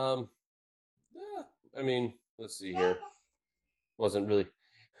 Yeah, I mean, let's see here. Wasn't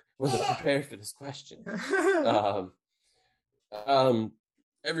prepared for this question.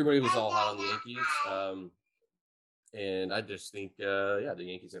 Everybody was all hot on the Yankees. And I just think, the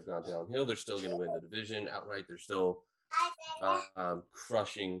Yankees have gone downhill. They're still going to win the division outright. They're still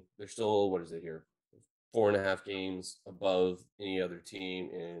crushing. They're still, 4.5 games above any other team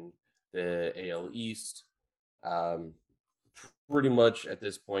in the AL East. Pretty much at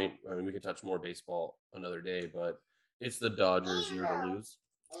this point, I mean, we could touch more baseball another day, but it's the Dodgers' year to lose.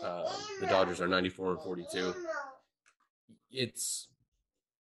 The Dodgers are 94-42. It's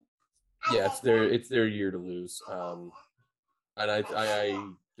their year to lose. And I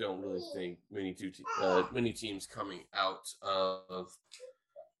don't really think many teams coming out of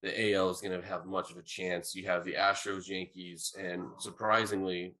the AL is going to have much of a chance. You have the Astros, Yankees, and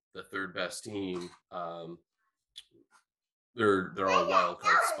surprisingly, the third best team. They're all wild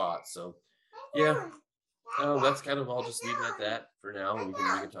card spots. So, yeah, that's kind of. I'll just leave it at that for now. We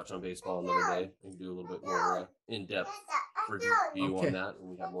can touch on baseball another day and do a little bit more in depth review on that when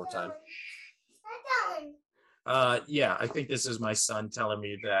we have more time. Yeah, I think this is my son telling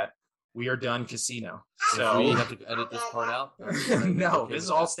me that we are done, Casino. So we have to edit this part out. No, this is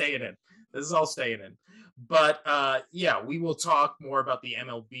all staying in. But yeah, we will talk more about the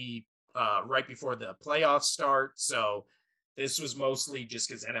MLB right before the playoffs start. So this was mostly just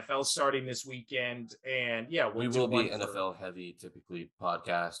because NFL starting this weekend, and yeah, we will be NFL heavy, typically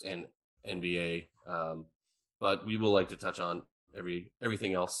podcast and NBA, but we will like to touch on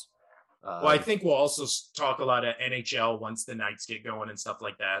everything else. Well, I think we'll also talk a lot of NHL once the Knights get going and stuff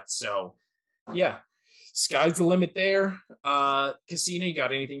like that. So, yeah, sky's the limit there. Casino, you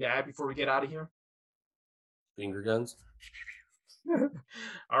got anything to add before we get out of here? finger guns.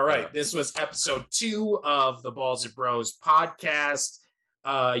 All right. This was episode 2 of the Balls and Bros podcast.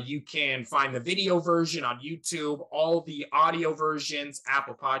 You can find the video version on YouTube, all the audio versions,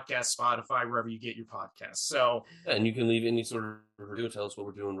 Apple Podcasts, Spotify, wherever you get your podcasts. So, and you can leave any sort of review, tell us what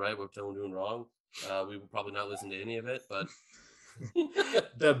we're doing right, what we're doing wrong. We will probably not listen to any of it, but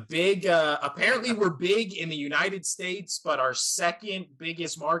the big, apparently we're big in the United States, but our second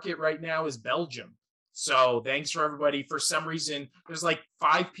biggest market right now is Belgium. So thanks for everybody. For some reason, there's like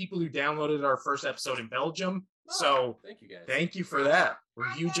 5 people who downloaded our first episode in Belgium. So thank you guys. Thank you for that. We're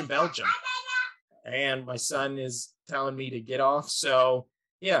huge in Belgium. And my son is telling me to get off. So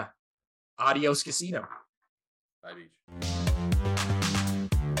yeah, adios casino. Bye, beach.